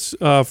benefits,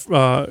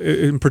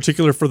 in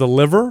particular for the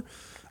liver.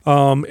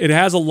 It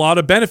has a lot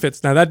of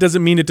benefits. Now, that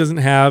doesn't mean it doesn't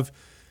have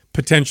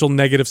potential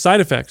negative side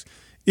effects.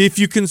 If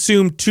you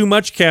consume too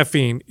much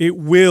caffeine, it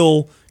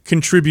will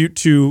contribute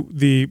to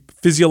the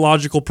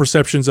physiological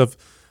perceptions of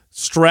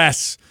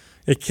stress.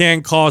 It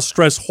can cause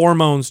stress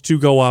hormones to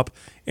go up,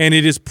 and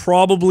it is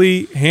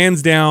probably,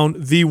 hands down,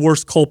 the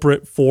worst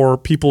culprit for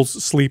people's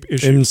sleep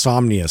issues.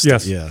 Insomnia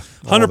stuff. Yes. Yeah.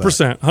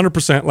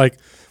 100%. Like,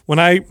 when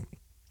I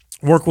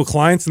work with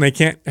clients and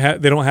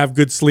they don't have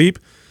good sleep,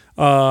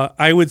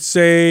 I would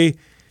say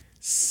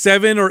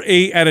 7 or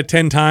 8 out of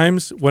 10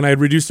 times when I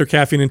reduced their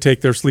caffeine intake,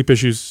 their sleep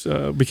issues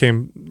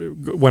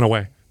went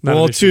away.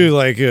 Well, too,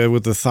 like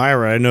with the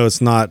thyroid, I know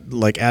it's not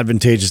like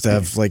advantageous to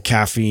have like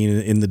caffeine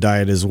in the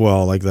diet as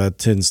well. Like that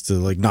tends to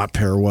like not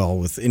pair well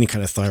with any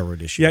kind of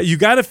thyroid issue. Yeah, you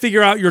got to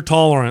figure out your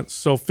tolerance.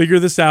 So figure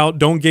this out.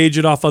 Don't gauge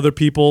it off other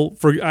people.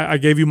 I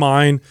gave you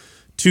mine,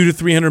 200 to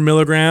 300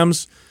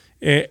 milligrams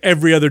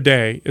every other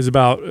day is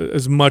about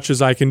as much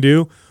as I can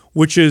do,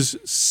 which is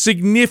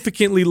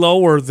significantly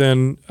lower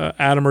than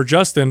Adam or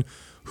Justin,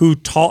 who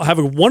have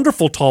a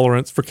wonderful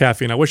tolerance for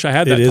caffeine. I wish I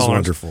had that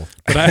tolerance. It is wonderful.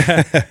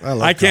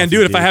 But I can't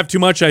do it. If I have too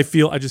much, I just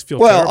feel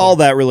well, terrible. All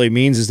that really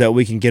means is that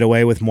we can get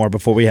away with more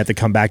before we have to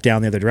come back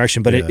down the other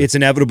direction. But it's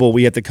inevitable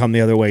we have to come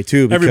the other way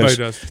too. Everybody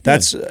does.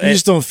 That's you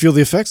just don't feel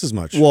the effects as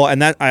much. Well,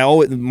 and that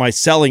my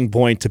selling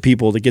point to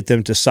people to get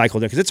them to cycle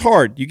there, because it's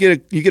hard. You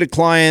get a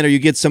client or you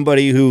get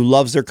somebody who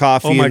loves their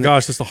coffee. Oh my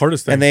gosh, that's the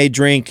hardest thing. And they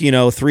drink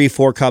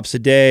 3-4 cups a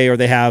day, or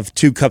they have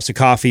 2 cups of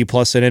coffee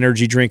plus an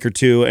energy drink or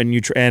 2,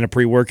 and a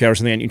pre-workout or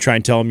something, and you try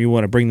and tell them you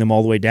want to bring them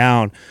all the way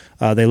down.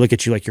 They look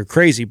at you like you're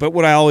crazy. But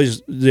what I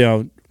always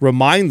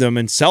remind them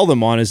and sell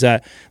them on is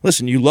that,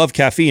 listen, you love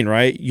caffeine,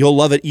 right? You'll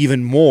love it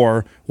even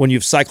more when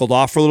you've cycled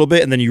off for a little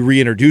bit and then you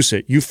reintroduce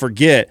it. You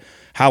forget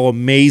how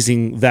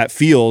amazing that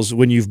feels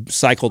when you've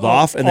cycled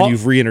off and then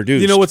you've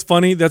reintroduced. You know what's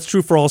funny? That's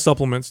true for all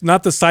supplements.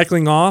 Not the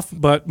cycling off,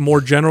 but more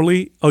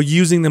generally,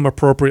 using them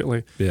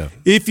appropriately. Yeah.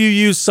 If you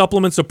use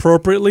supplements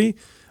appropriately,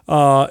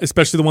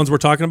 especially the ones we're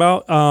talking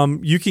about,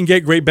 you can get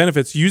great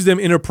benefits. Use them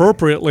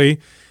inappropriately.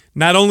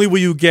 Not only will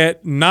you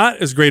get not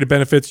as great of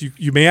benefits,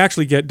 you may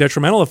actually get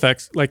detrimental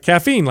effects like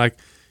caffeine. Like,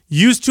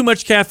 use too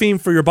much caffeine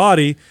for your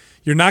body,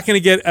 you're not going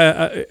to get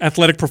an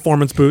athletic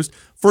performance boost.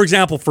 For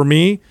example, for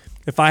me,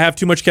 if I have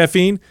too much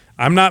caffeine,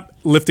 I'm not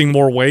lifting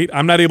more weight.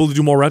 I'm not able to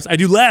do more reps. I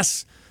do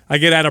less. I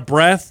get out of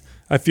breath.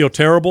 I feel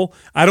terrible.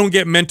 I don't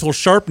get mental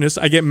sharpness.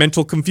 I get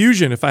mental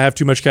confusion if I have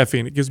too much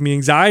caffeine. It gives me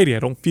anxiety. I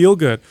don't feel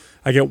good.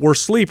 I get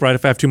worse sleep, right,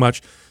 if I have too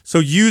much. So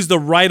use the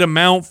right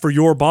amount for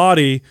your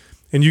body,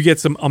 and you get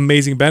some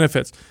amazing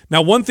benefits.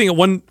 Now, one thing I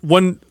want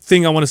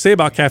to say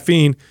about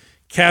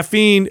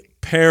caffeine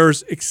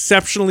pairs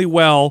exceptionally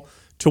well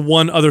to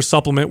one other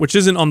supplement, which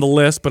isn't on the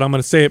list, but I'm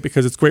going to say it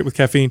because it's great with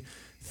caffeine.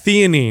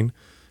 Theanine.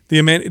 the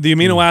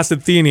amino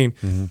acid theanine.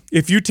 Mm-hmm.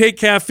 If you take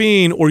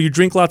caffeine or you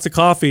drink lots of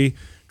coffee,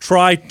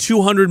 try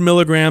 200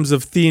 milligrams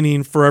of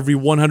theanine for every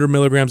 100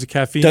 milligrams of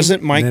caffeine.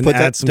 Doesn't Mike put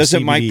that?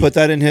 Doesn't Mike put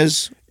that in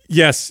his?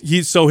 Yes,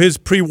 his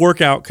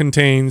pre-workout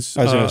contains.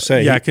 I was going to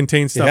say, it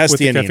contains stuff with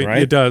theanine, caffeine.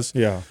 Right? It does.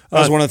 Yeah, that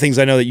was one of the things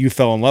I know that you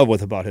fell in love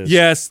with about his.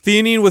 Yes,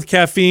 theanine with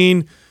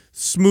caffeine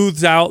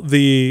smooths out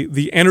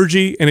the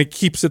energy and it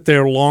keeps it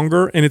there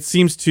longer, and it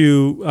seems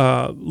to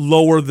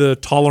lower the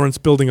tolerance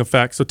building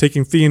effect. So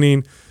taking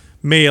theanine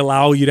may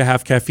allow you to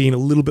have caffeine a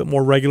little bit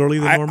more regularly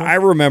than normal. I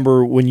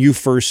remember when you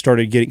first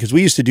started getting, because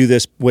we used to do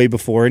this way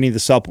before any of the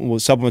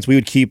supplements, we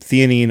would keep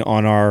theanine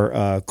on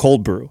our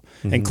cold brew.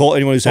 Mm-hmm. And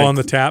anyone who's had, on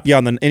the tap?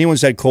 Yeah, anyone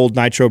who's had cold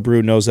nitro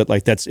brew knows that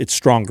it's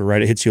stronger,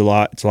 right? It hits you a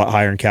lot. It's a lot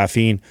higher in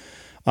caffeine.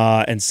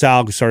 And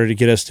Sal started to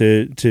get us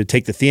to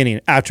take the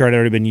theanine after I'd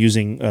already been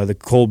using the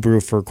cold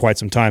brew for quite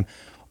some time.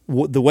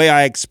 The way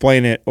I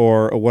explain it,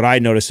 or what I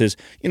notice is,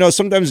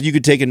 sometimes you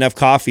could take enough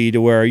coffee to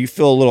where you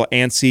feel a little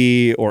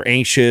antsy or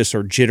anxious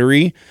or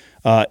jittery.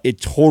 It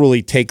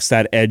totally takes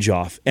that edge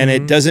off, and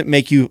it doesn't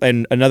make you.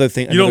 And another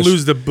thing, you don't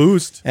lose the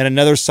boost. And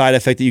another side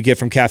effect that you get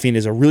from caffeine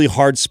is a really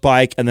hard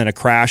spike, and then a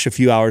crash a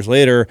few hours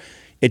later.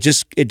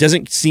 It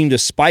doesn't seem to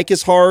spike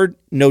as hard,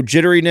 no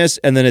jitteriness,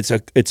 and then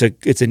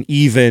it's an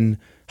even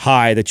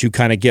high that you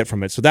kind of get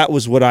from it. So that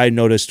was what I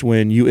noticed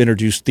when you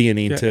introduced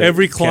theanine to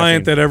every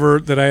client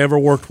caffeine. that I ever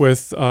worked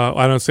with.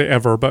 I don't say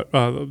ever, but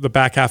the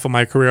back half of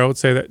my career, I would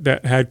say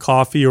that had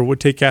coffee or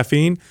would take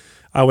caffeine,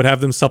 I would have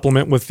them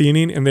supplement with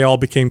theanine, and they all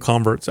became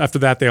converts. After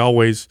that, they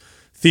always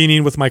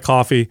theanine with my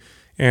coffee,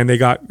 and they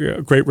got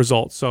great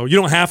results. So you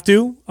don't have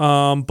to,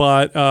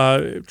 but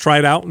try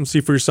it out and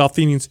see for yourself.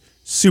 Theanine's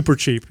super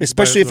cheap,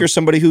 especially if you're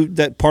somebody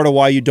that part of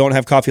why you don't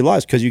have coffee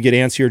lies because you get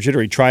antsy or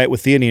jittery. Try it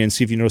with theanine and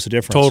see if you notice a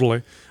difference.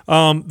 Totally.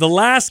 The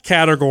last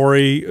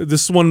category,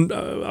 this one,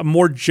 a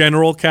more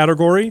general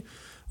category,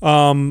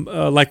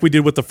 like we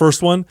did with the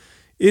first one.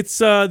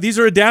 These are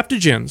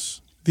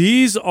adaptogens.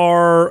 These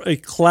are a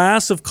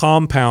class of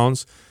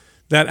compounds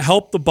that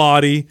help the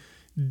body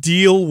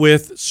deal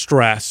with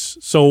stress.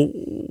 So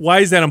why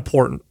is that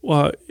important?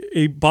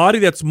 A body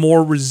that's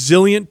more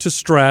resilient to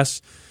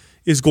stress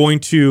is going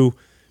to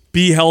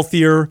be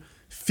healthier,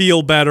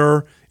 feel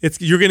better.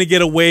 You're going to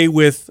get away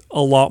with a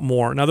lot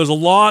more. Now, the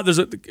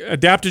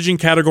adaptogen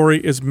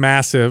category is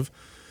massive,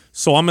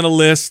 so I'm going to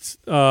list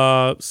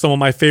some of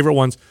my favorite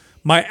ones.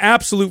 My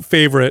absolute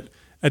favorite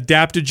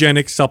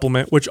adaptogenic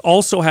supplement, which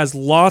also has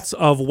lots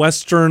of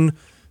Western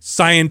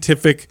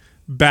scientific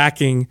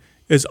backing,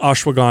 is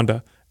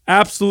ashwagandha.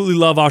 Absolutely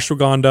love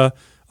ashwagandha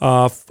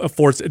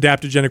for its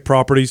adaptogenic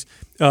properties.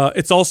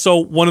 It's also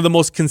one of the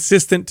most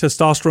consistent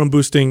testosterone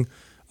boosting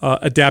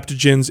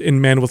adaptogens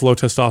in men with low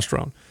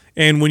testosterone.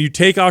 And when you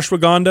take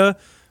ashwagandha,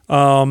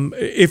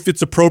 if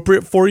it's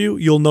appropriate for you,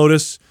 you'll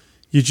notice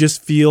you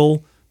just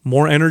feel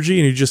more energy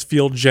and you just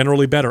feel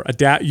generally better.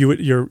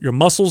 Your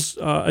muscles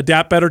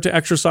adapt better to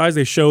exercise.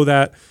 They show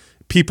that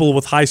people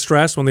with high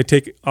stress, when they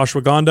take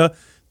ashwagandha,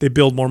 they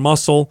build more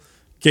muscle,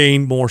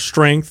 gain more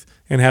strength,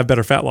 and have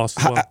better fat loss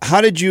as well.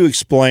 How did you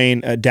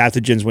explain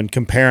adaptogens when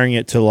comparing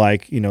it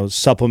to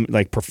supplement,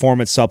 like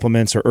performance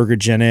supplements or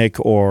ergogenic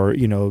or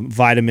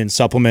vitamin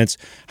supplements?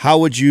 How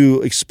would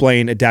you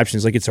explain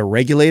adaptogens? Like it's a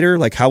regulator?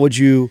 Like how would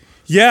you?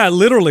 Yeah,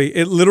 literally,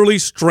 it literally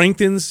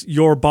strengthens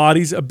your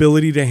body's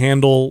ability to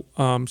handle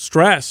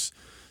stress.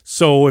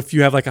 So if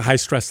you have like a high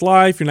stress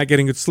life, you're not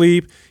getting good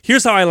sleep.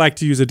 Here's how I like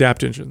to use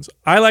adaptogens.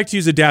 I like to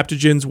use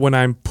adaptogens when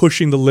I'm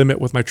pushing the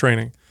limit with my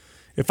training.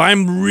 If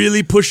I'm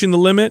really pushing the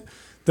limit,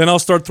 then I'll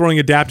start throwing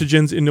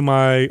adaptogens into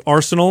my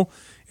arsenal,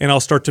 and I'll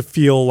start to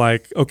feel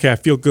like, okay, I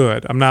feel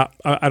good. I'm not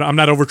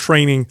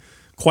overtraining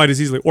quite as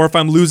easily. Or if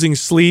I'm losing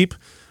sleep,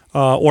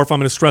 or if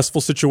I'm in a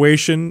stressful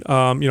situation,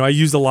 I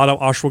used a lot of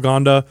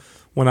ashwagandha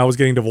when I was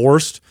getting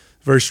divorced.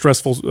 Very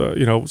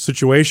stressful,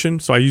 situation.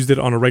 So I used it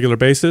on a regular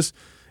basis.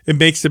 It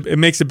makes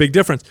a big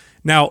difference.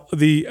 Now,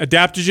 the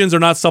adaptogens are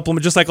not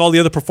supplements, just like all the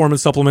other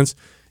performance supplements.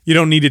 You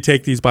don't need to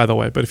take these, by the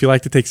way. But if you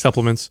like to take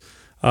supplements,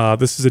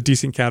 this is a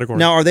decent category.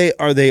 Now,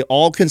 are they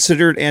all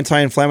considered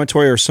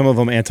anti-inflammatory, or some of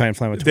them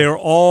anti-inflammatory? They're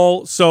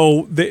all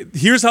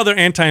here's how they're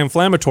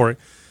anti-inflammatory.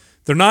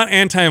 They're not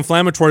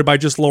anti-inflammatory by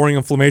just lowering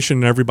inflammation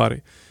in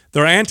everybody.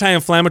 They're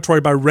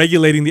anti-inflammatory by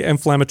regulating the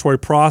inflammatory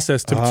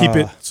process to keep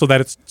it so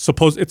that it's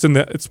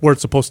where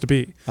it's supposed to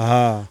be.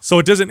 So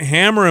it doesn't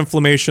hammer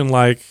inflammation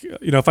like,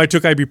 if I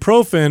took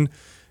ibuprofen,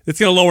 it's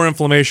going to lower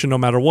inflammation no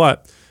matter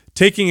what.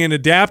 Taking an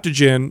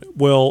adaptogen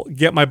will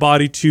get my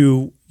body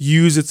to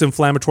use its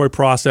inflammatory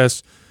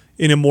process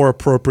in a more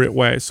appropriate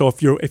way. So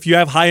if you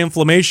have high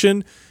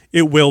inflammation,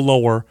 it will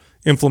lower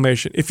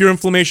inflammation. If your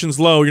inflammation's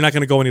low, you're not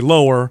going to go any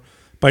lower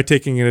by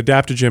taking an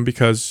adaptogen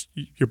because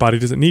your body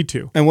doesn't need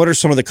to. And what are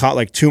some of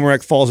like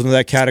turmeric falls into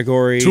that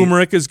category?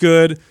 Turmeric is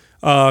good.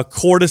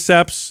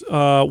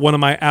 Cordyceps, one of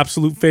my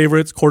absolute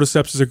favorites.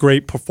 Cordyceps is a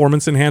great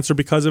performance enhancer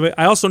because of it.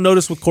 I also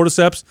noticed with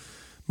cordyceps,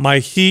 my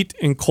heat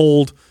and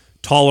cold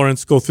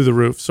tolerance go through the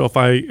roof. So if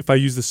I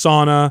use the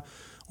sauna,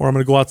 or I'm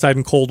going to go outside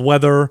in cold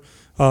weather,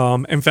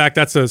 In fact,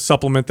 that's a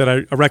supplement that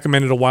I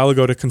recommended a while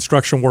ago to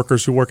construction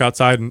workers who work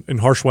outside in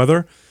harsh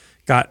weather.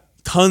 Got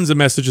tons of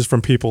messages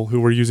from people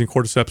who were using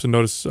cordyceps and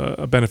noticed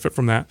a benefit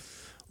from that.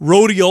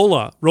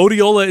 Rhodiola.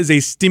 Rhodiola is a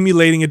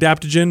stimulating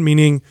adaptogen,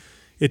 meaning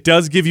it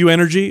does give you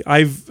energy.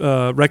 I've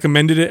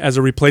recommended it as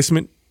a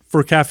replacement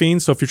for caffeine.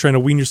 So if you're trying to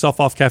wean yourself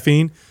off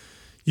caffeine,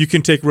 you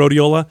can take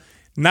rhodiola.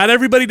 Not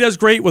everybody does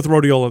great with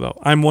rhodiola, though.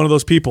 I'm one of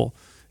those people.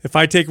 If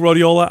I take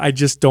rhodiola, I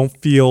just don't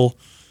feel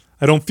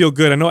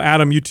good. I know,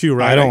 Adam, you too,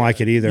 right? I don't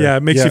like it either. Yeah,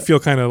 it makes you feel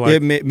kind of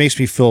like... It makes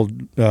me feel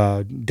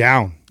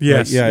down.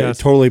 Yes. It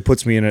totally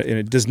puts me in it.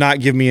 It does not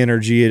give me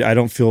energy. I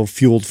don't feel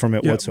fueled from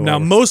it whatsoever. Now,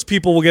 most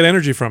people will get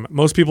energy from it.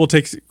 Most people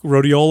take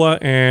rhodiola,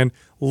 and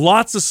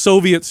lots of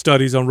Soviet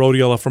studies on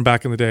rhodiola from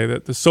back in the day.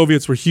 That the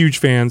Soviets were huge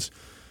fans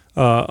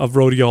of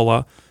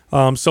rhodiola.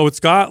 So it's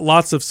got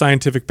lots of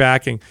scientific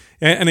backing.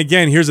 And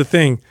again, here's the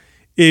thing.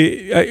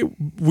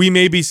 We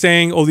may be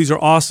saying, oh, these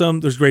are awesome.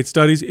 There's great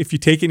studies. If you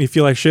take it and you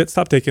feel like shit,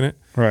 stop taking it.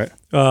 Right.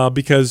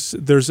 Because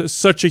there's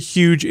such a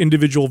huge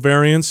individual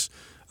variance.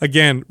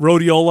 Again,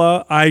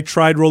 rhodiola, I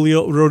tried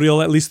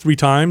rhodiola at least 3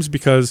 times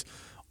because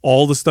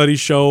all the studies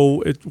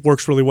show it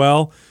works really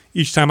well.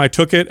 Each time I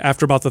took it,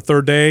 after about the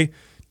 3rd day,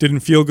 didn't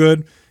feel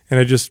good. And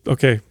I just,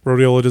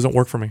 rhodiola doesn't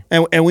work for me.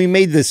 And we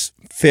made this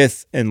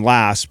 5th and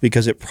last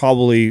because it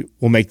probably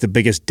will make the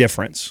biggest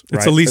difference.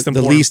 It's the least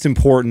important. The least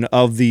important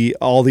of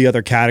all the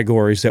other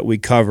categories that we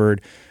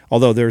covered.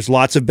 Although there's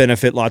lots of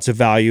benefit, lots of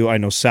value. I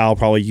know Sal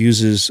probably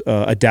uses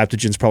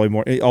adaptogens probably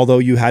more. Although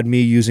you had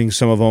me using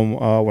some of them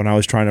when I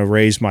was trying to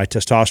raise my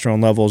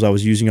testosterone levels, I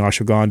was using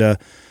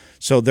ashwagandha.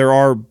 So there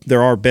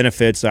are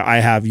benefits. I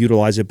have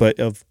utilized it, but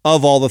of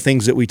all the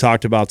things that we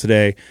talked about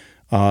today,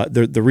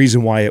 the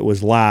reason why it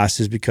was last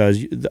is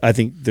because I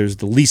think there's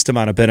the least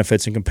amount of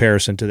benefits in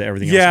comparison to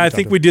everything else. Yeah, I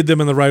think we did them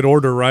in the right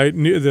order, right?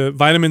 The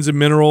vitamins and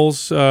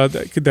minerals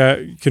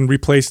that can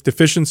replace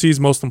deficiencies,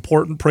 most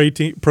important,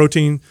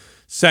 protein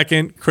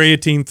second,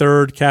 creatine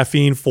third,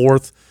 caffeine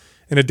fourth,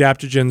 and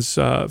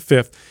adaptogens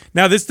fifth.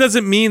 Now, this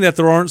doesn't mean that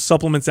there aren't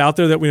supplements out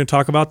there that we're going to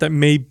talk about that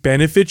may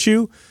benefit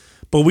you,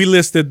 but we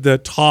listed the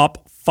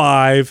top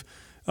 5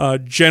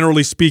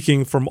 generally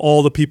speaking, from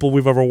all the people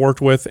we've ever worked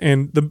with,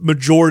 and the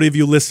majority of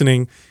you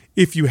listening,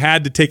 if you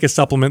had to take a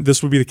supplement,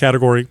 this would be the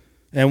category.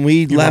 And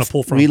we left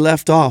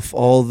off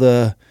all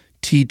the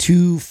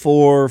T2,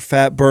 4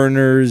 fat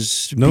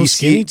burners,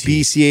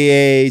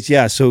 BCAAs.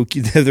 Yeah, so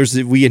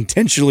we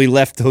intentionally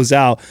left those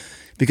out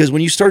because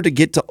when you start to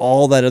get to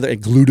all that other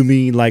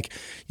glutamine, like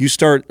you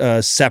start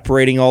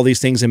separating all these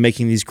things and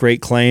making these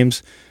great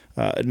claims.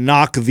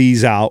 Knock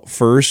these out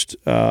first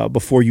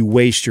before you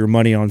waste your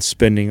money on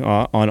spending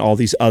on all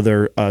these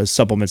other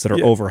supplements that are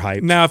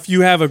overhyped. Now, if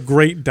you have a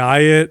great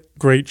diet,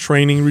 great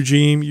training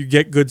regime, you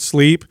get good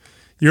sleep,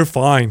 you're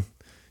fine.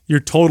 You're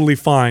totally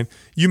fine.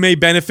 You may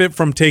benefit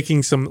from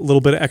taking a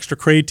little bit of extra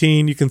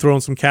creatine. You can throw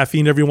in some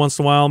caffeine every once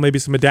in a while, maybe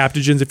some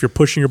adaptogens if you're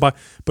pushing your body.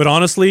 But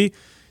honestly,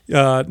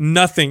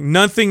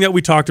 nothing that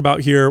we talked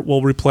about here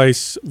will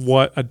replace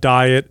what a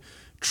diet,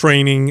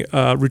 training,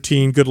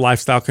 routine, good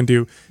lifestyle can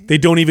do. They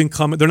don't even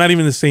they're not even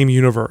in the same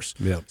universe.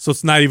 Yeah. So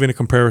it's not even a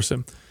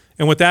comparison.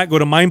 And with that, go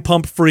to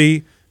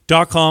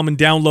mindpumpfree.com and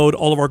download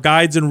all of our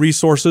guides and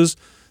resources.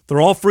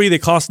 They're all free. They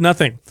cost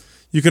nothing.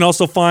 You can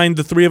also find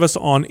the 3 of us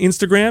on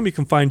Instagram. You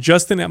can find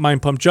Justin at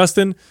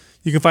mindpumpjustin.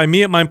 You can find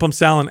me at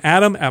mindpumpsal and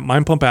Adam at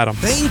mindpumpadam.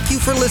 Thank you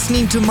for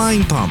listening to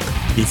Mind Pump.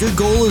 If your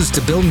goal is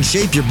to build and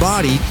shape your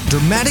body,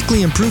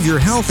 dramatically improve your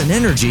health and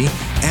energy,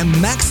 and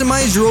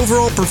maximize your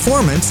overall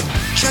performance,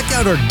 check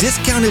out our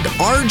discounted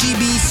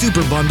RGB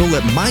Super Bundle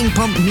at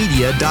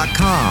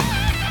mindpumpmedia.com.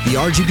 The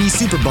RGB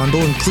Super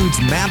Bundle includes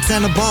MAPS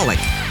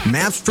Anabolic,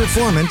 MAPS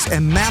Performance,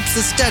 and MAPS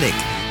Aesthetic.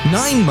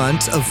 9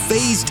 months of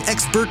phased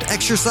expert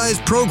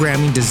exercise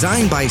programming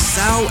designed by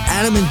Sal,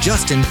 Adam, and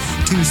Justin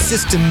to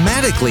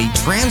systematically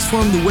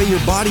transform the way your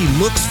body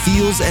looks,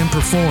 feels, and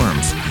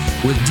performs.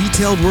 With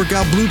detailed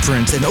workout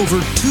blueprints and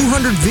over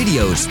 200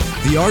 videos,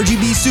 the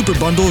RGB Super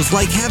Bundle is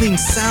like having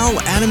Sal,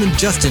 Adam, and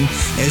Justin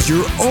as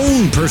your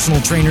own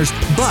personal trainers,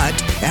 but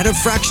at a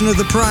fraction of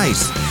the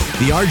price.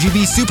 The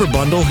RGB Super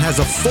Bundle has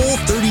a full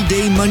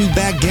 30-day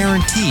money-back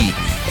guarantee,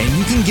 and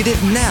you can get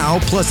it now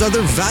plus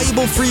other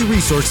valuable free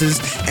resources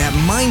at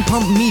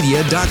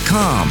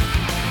mindpumpmedia.com.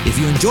 If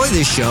you enjoy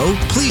this show,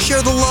 please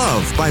share the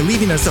love by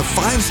leaving us a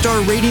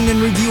 5-star rating and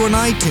review on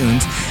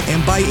iTunes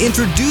and by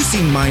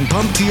introducing Mind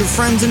Pump to your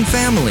friends and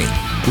family.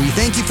 We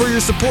thank you for your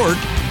support,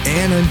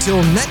 and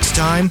until next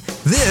time,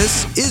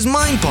 this is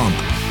Mind Pump.